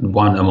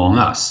one among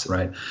us,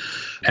 right?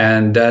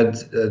 And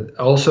that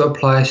also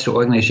applies to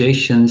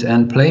organizations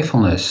and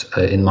playfulness,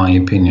 in my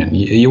opinion.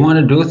 You want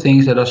to do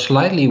things that are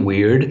slightly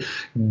weird,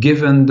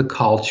 given the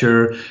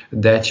culture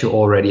that you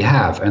already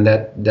have, and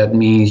that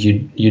means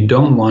you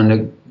don't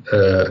want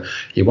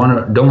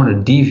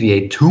to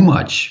deviate too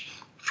much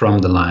from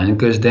the line,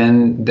 because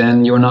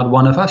then you're not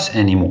one of us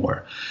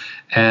anymore.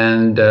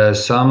 And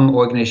some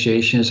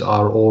organizations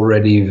are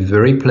already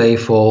very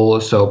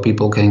playful, so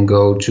people can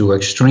go to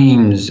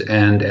extremes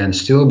and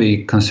still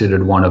be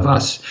considered one of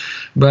us.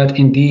 But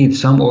indeed,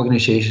 some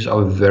organizations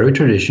are very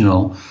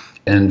traditional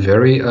and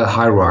very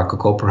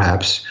hierarchical,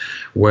 perhaps,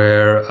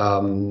 where,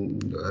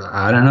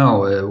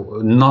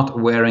 not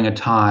wearing a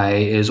tie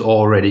is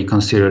already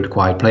considered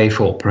quite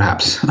playful,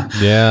 perhaps.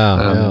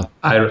 Yeah.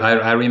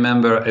 I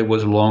remember, it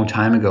was a long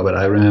time ago, but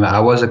I remember I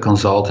was a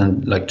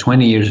consultant like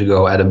 20 years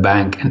ago at a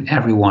bank, and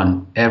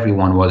everyone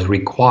was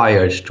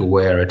required to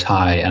wear a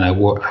tie, and I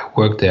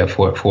worked there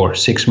for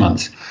 6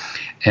 months.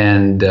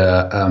 And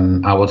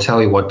I will tell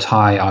you what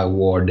tie I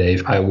wore,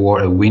 Dave. I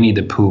wore a Winnie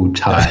the Pooh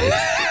tie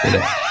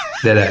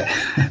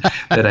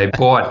that I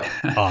bought.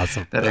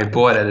 Awesome. That I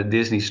bought at a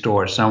Disney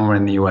store somewhere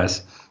in the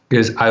US,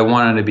 because I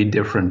wanted to be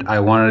different. I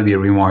wanted to be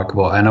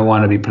remarkable, and I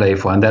wanted to be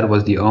playful. And that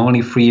was the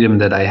only freedom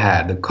that I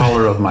had, the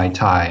color of my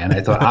tie. And I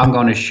thought, I'm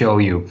going to show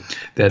you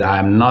that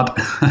I'm not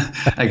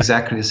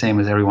exactly the same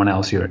as everyone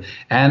else here.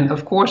 And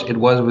of course, it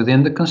was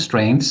within the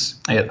constraints.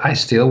 I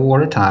still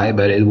wore a tie,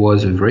 but it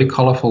was a very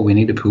colorful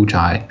Winnie the Pooh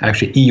tie.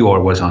 Actually,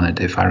 Eeyore was on it,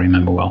 if I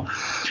remember well,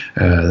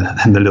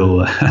 and the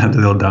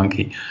little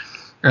donkey.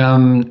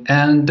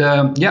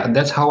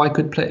 That's how I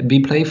could be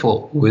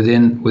playful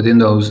within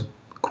those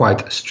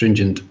quite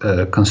stringent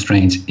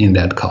constraints in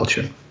that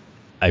culture.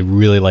 I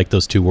really like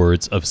those two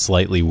words of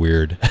slightly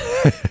weird.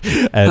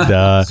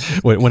 And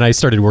when I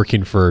started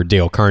working for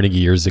Dale Carnegie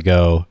years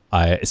ago,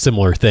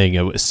 similar thing.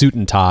 It was suit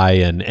and tie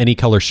and any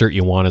color shirt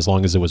you want, as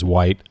long as it was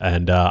white.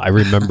 And I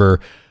remember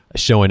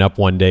showing up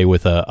one day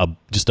with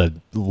just a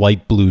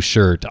light blue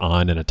shirt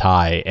on and a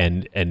tie,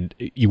 and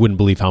you wouldn't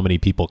believe how many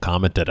people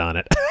commented on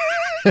it.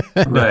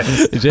 Right.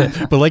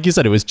 But like you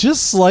said, it was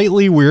just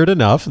slightly weird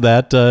enough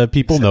that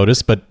people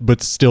noticed,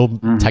 but still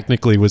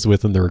technically was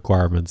within the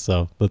requirements.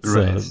 So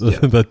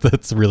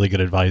that's really good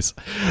advice.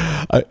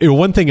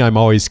 One thing I'm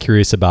always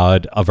curious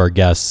about of our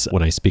guests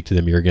when I speak to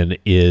them, Jürgen,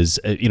 is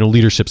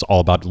leadership's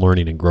all about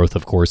learning and growth,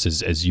 of course,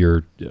 as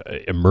you're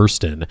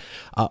immersed in.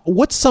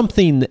 What's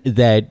something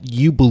that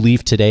you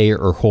believe today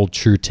or hold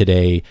true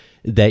today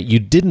that you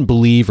didn't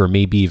believe or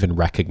maybe even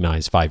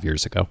recognize 5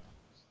 years ago?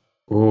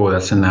 Oh,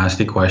 that's a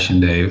nasty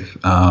question, Dave.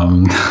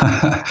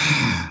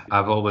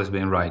 I've always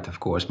been right, of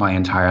course, my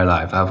entire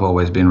life. I've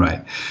always been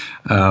right.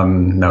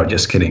 No,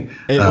 just kidding.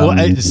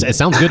 It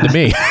sounds good to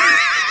me.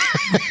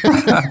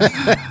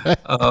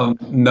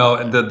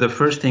 No, the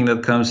first thing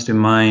that comes to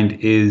mind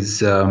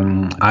is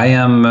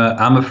I'm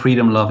a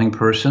freedom-loving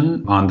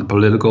person on the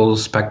political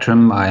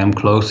spectrum. I am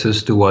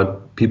closest to what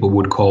people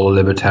would call a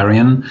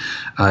libertarian.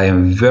 I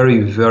am very,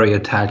 very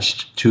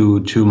attached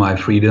to my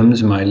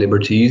freedoms, my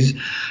liberties.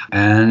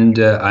 And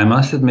I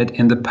must admit,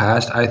 in the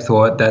past, I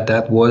thought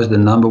that was the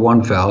number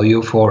one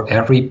value for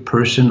every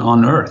person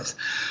on earth,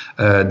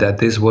 that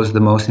this was the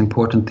most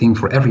important thing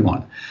for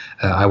everyone.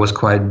 I was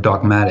quite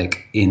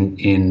dogmatic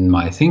in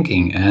my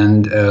thinking.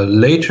 And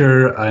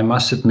later, I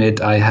must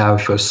admit, I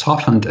have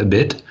softened a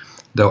bit,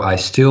 though I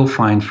still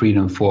find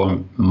freedom for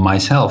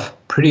myself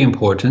pretty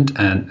important.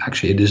 And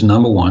actually, it is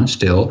number one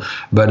still.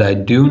 But I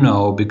do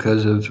know,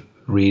 because of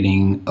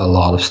reading a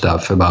lot of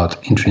stuff about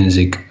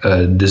intrinsic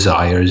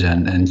desires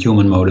and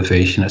human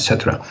motivation,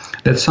 etc.,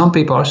 that some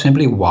people are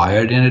simply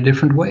wired in a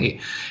different way.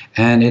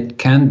 And it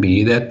can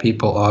be that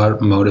people are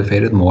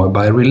motivated more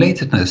by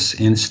relatedness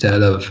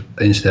instead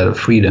of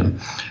freedom.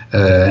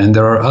 And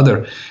there are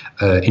other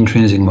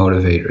intrinsic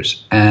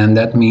motivators. And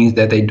that means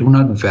that they do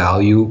not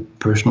value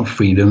personal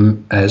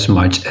freedom as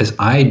much as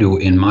I do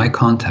in my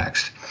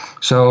context.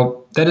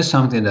 So that is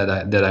something that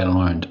I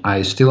learned.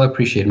 I still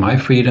appreciate my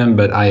freedom,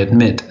 but I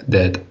admit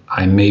that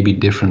I may be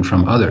different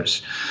from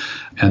others,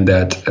 and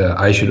that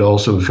I should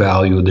also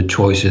value the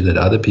choices that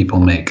other people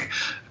make,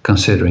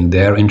 considering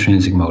their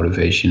intrinsic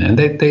motivation, and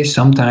that they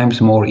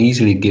sometimes more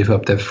easily give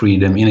up their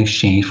freedom in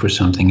exchange for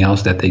something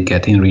else that they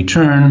get in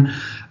return,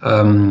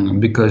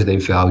 because they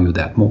value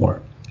that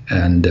more.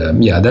 And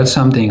that's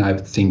something I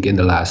think in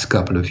the last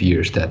couple of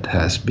years that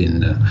has been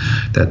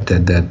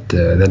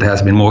that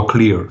has been more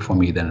clear for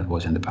me than it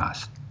was in the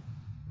past.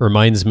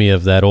 Reminds me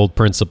of that old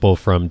principle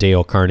from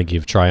Dale Carnegie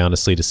of try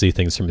honestly to see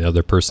things from the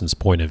other person's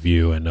point of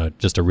view, and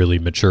just a really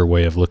mature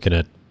way of looking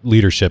at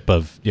leadership,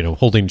 of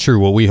holding true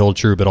what we hold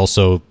true, but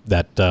also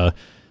that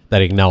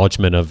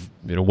acknowledgement of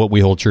what we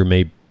hold true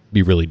may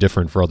be really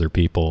different for other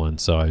people. And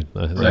so I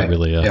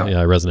really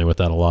I resonate with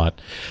that a lot.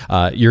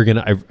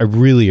 Jürgen, I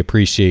really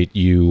appreciate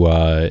you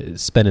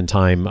spending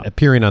time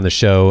appearing on the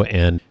show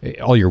and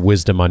all your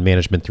wisdom on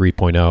Management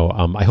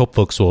 3.0. I hope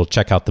folks will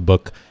check out the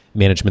book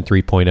Management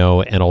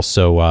 3.0 and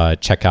also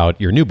check out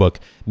your new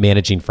book,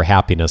 Managing for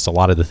Happiness. A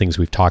lot of the things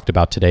we've talked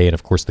about today, and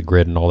of course the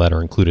grid and all that,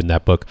 are included in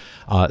that book.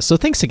 So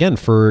thanks again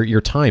for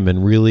your time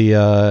and really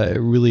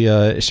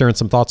sharing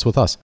some thoughts with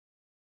us.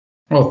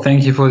 Well,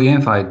 thank you for the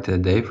invite,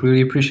 Dave.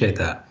 Really appreciate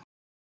that.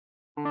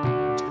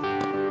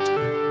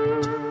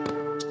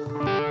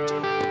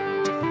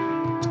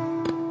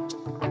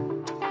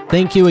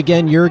 Thank you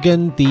again,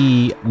 Jürgen.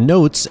 The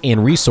notes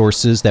and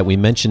resources that we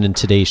mentioned in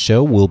today's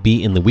show will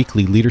be in the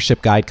weekly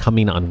leadership guide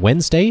coming on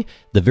Wednesday.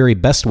 The very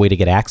best way to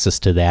get access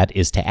to that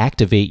is to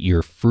activate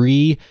your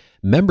free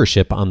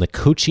membership on the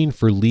Coaching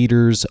for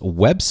Leaders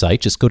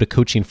website. Just go to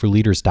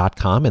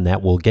coachingforleaders.com and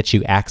that will get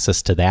you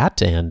access to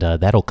that, and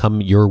that'll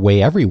come your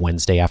way every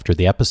Wednesday after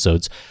the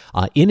episodes.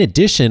 In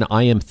addition,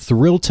 I am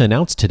thrilled to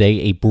announce today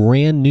a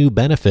brand new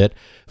benefit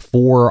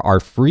for our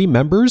free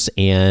members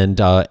and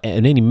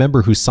any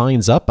member who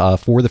signs up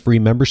for the free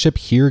membership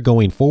here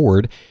going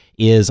forward.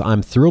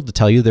 I'm thrilled to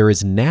tell you there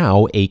is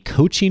now a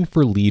Coaching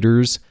for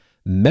Leaders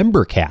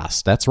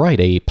Membercast. That's right,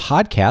 a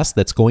podcast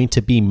that's going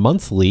to be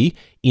monthly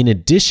in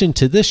addition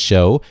to this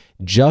show,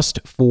 just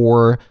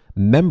for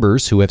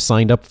members who have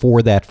signed up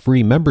for that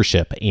free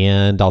membership.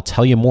 And I'll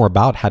tell you more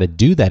about how to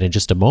do that in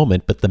just a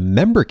moment. But the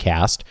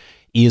Membercast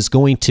is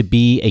going to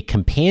be a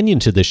companion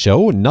to the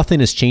show.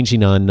 Nothing is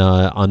changing on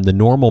the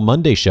normal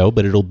Monday show,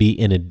 but it'll be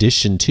in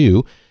addition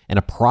to. And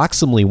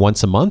approximately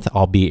once a month,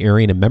 I'll be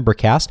airing a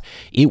Membercast.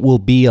 It will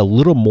be a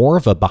little more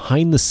of a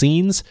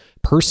behind-the-scenes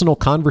personal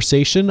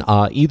conversation,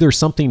 either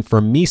something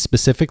from me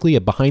specifically,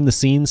 a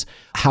behind-the-scenes,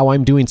 how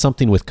I'm doing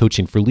something with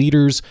Coaching for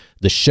Leaders,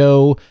 the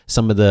show,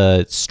 some of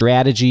the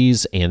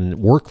strategies and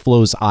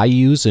workflows I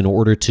use in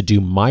order to do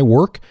my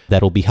work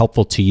that'll be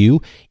helpful to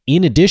you.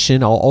 In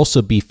addition, I'll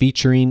also be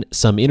featuring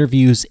some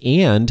interviews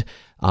and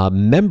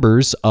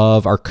members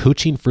of our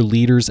Coaching for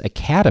Leaders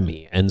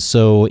Academy. And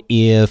so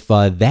if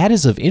that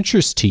is of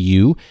interest to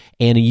you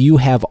and you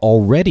have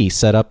already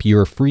set up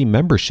your free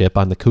membership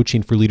on the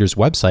Coaching for Leaders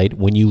website,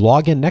 when you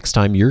log in next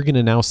time, you're going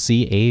to now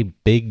see a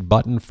big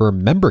button for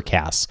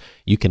Membercasts.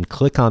 You can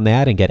click on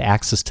that and get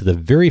access to the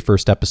very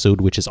first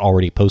episode, which is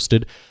already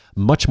posted.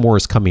 Much more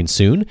is coming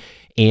soon.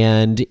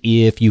 And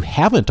if you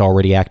haven't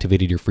already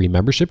activated your free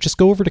membership, just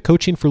go over to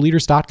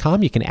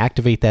coachingforleaders.com. You can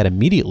activate that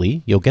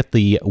immediately. You'll get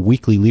the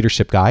weekly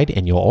leadership guide,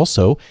 and you'll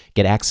also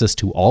get access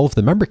to all of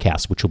the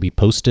Membercasts, which will be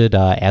posted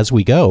as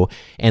we go.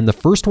 And the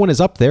first one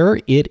is up there.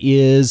 It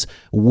is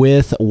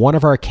with one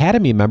of our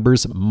Academy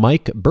members,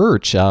 Mike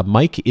Birch.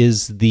 Mike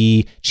is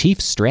the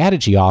Chief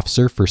Strategy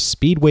Officer for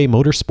Speedway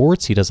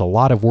Motorsports. He does a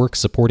lot of work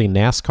supporting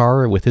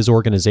NASCAR with his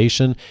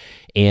organization,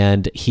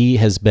 and he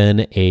has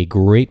been a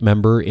great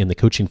member in the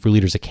Coaching for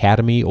Leaders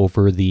Academy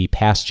over the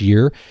past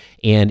year.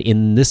 And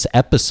in this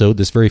episode,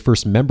 this very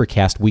first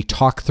Membercast, we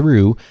talk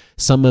through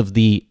some of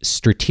the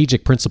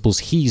strategic principles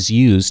he's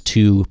used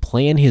to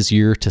plan his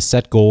year, to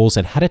set goals,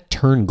 and how to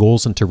turn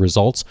goals into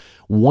results.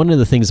 One of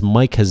the things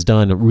Mike has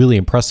done really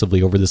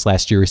impressively over this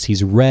last year is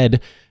he's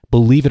read,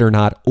 believe it or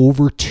not,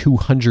 over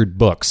 200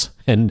 books.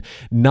 And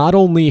not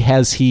only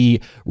has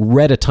he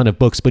read a ton of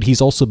books, but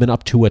he's also been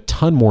up to a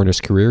ton more in his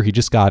career. He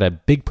just got a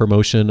big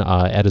promotion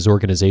at his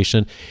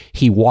organization.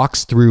 He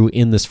walks through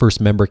in this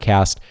first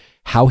Membercast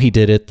how he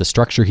did it, the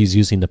structure he's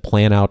using to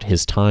plan out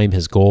his time,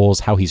 his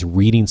goals, how he's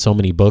reading so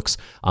many books.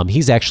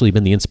 He's actually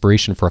been the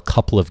inspiration for a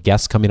couple of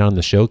guests coming on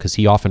the show because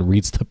he often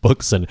reads the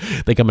books and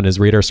they come on his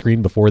radar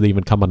screen before they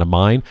even come onto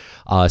mine.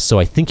 So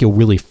I think you'll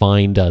really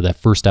find that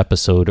first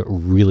episode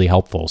really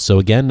helpful. So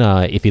again,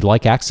 if you'd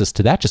like access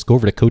to that, just go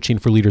over to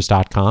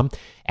coachingforleaders.com,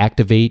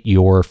 activate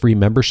your free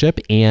membership,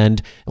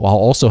 and I'll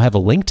also have a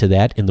link to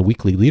that in the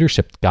weekly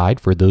leadership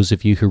guide for those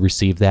of you who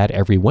receive that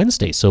every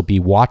Wednesday. So be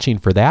watching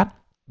for that.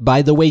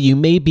 By the way, you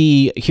may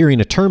be hearing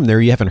a term there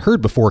you haven't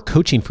heard before,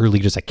 Coaching for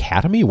Leaders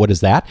Academy. What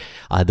is that?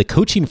 The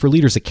Coaching for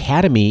Leaders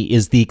Academy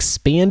is the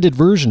expanded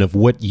version of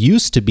what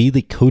used to be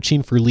the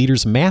Coaching for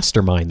Leaders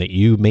Mastermind that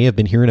you may have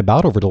been hearing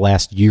about over the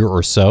last year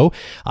or so.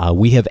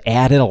 We have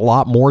added a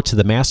lot more to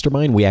the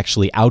Mastermind. We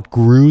actually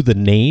outgrew the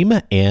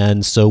name,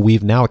 and so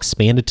we've now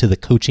expanded to the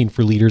Coaching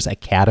for Leaders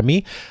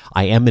Academy.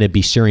 I am going to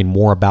be sharing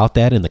more about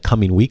that in the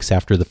coming weeks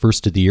after the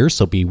first of the year,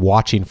 so be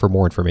watching for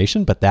more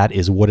information, but that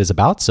is what it's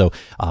about. So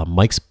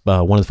Mike's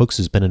one of the folks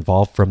who's been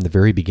involved from the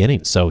very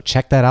beginning. So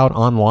check that out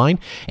online.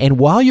 And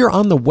while you're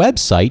on the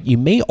website, you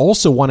may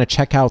also want to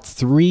check out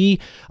 3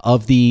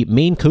 of the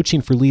main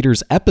Coaching for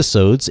Leaders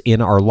episodes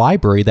in our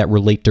library that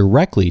relate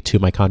directly to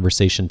my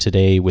conversation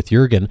today with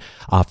Jürgen.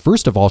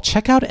 First of all,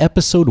 check out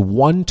episode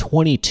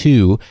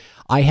 122.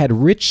 I had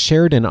Rich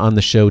Sheridan on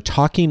the show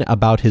talking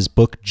about his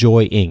book,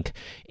 Joy Inc.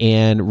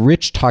 And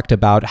Rich talked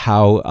about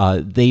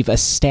how they've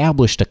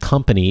established a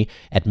company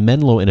at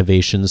Menlo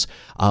Innovations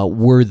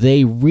where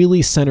they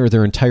really center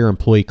their entire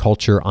employee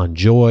culture on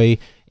joy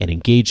and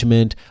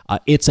engagement.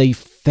 It's a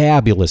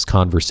fabulous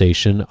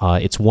conversation.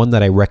 It's one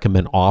that I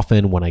recommend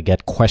often when I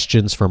get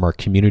questions from our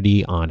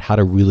community on how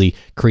to really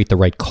create the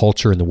right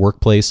culture in the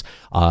workplace.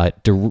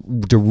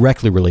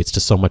 Directly relates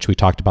to so much we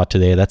talked about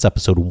today. That's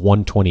episode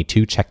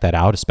 122. Check that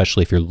out,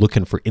 especially if you're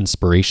looking for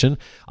inspiration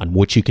on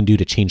what you can do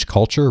to change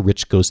culture.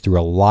 Rich goes through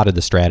a lot of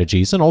the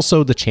strategies and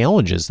also the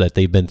challenges that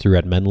they've been through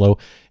at Menlo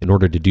in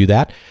order to do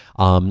that.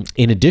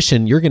 In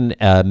addition, Jürgen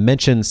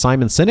mentioned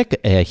Simon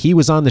Sinek. He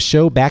was on the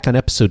show back on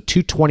episode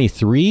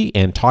 223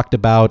 and talked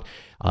about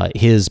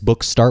his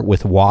book, Start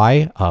With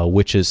Why,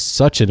 which is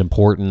such an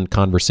important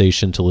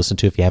conversation to listen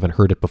to if you haven't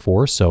heard it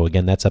before. So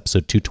again, that's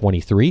episode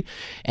 223.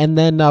 And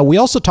then we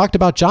also talked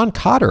about John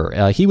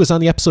Kotter. He was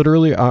on the episode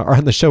earlier,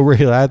 on the show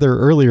rather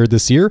earlier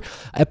this year,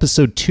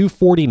 episode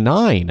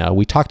 249.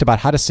 We talked about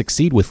how to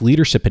succeed with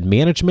leadership and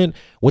management,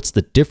 what's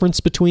the difference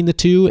between the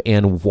two,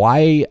 and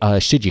why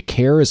should you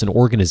care as an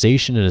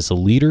organization and as a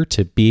leader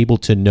to be able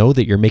to know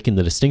that you're making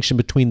the distinction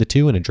between the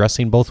two and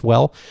addressing both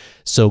well.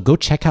 So go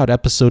check out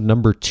episode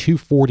number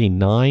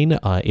 249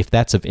 if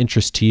that's of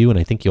interest to you, and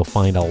I think you'll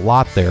find a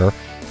lot there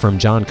from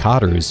John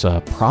Kotter, who's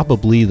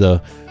probably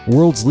the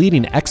world's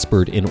leading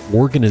expert in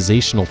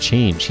organizational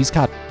change. He's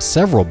got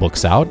several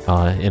books out,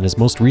 and his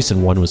most recent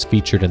one was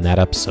featured in that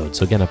episode.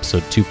 So again,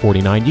 episode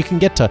 249. You can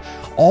get to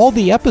all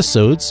the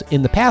episodes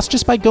in the past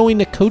just by going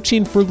to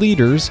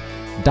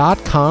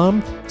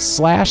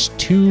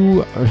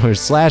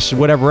coachingforleaders.com/2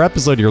 whatever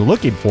episode you're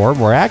looking for,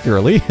 more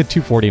accurately,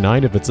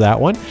 249 if it's that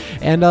one,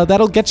 and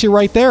that'll get you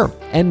right there.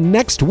 And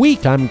next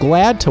week, I'm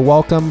glad to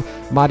welcome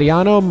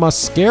Mariano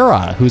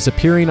Mosquera, who's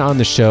appearing on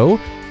the show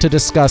to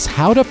discuss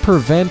how to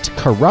prevent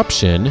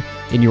corruption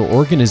in your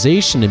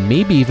organization and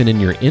maybe even in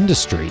your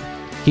industry.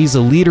 He's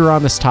a leader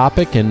on this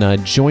topic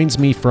and joins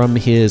me from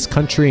his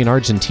country in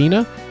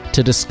Argentina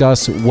to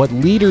discuss what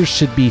leaders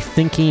should be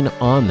thinking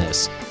on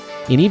this.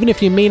 And even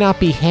if you may not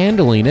be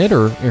handling it,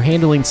 or you're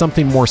handling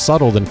something more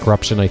subtle than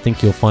corruption, I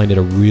think you'll find it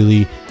a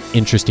really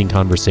interesting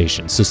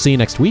conversation. So see you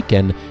next week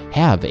and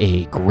have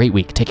a great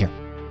week. Take care.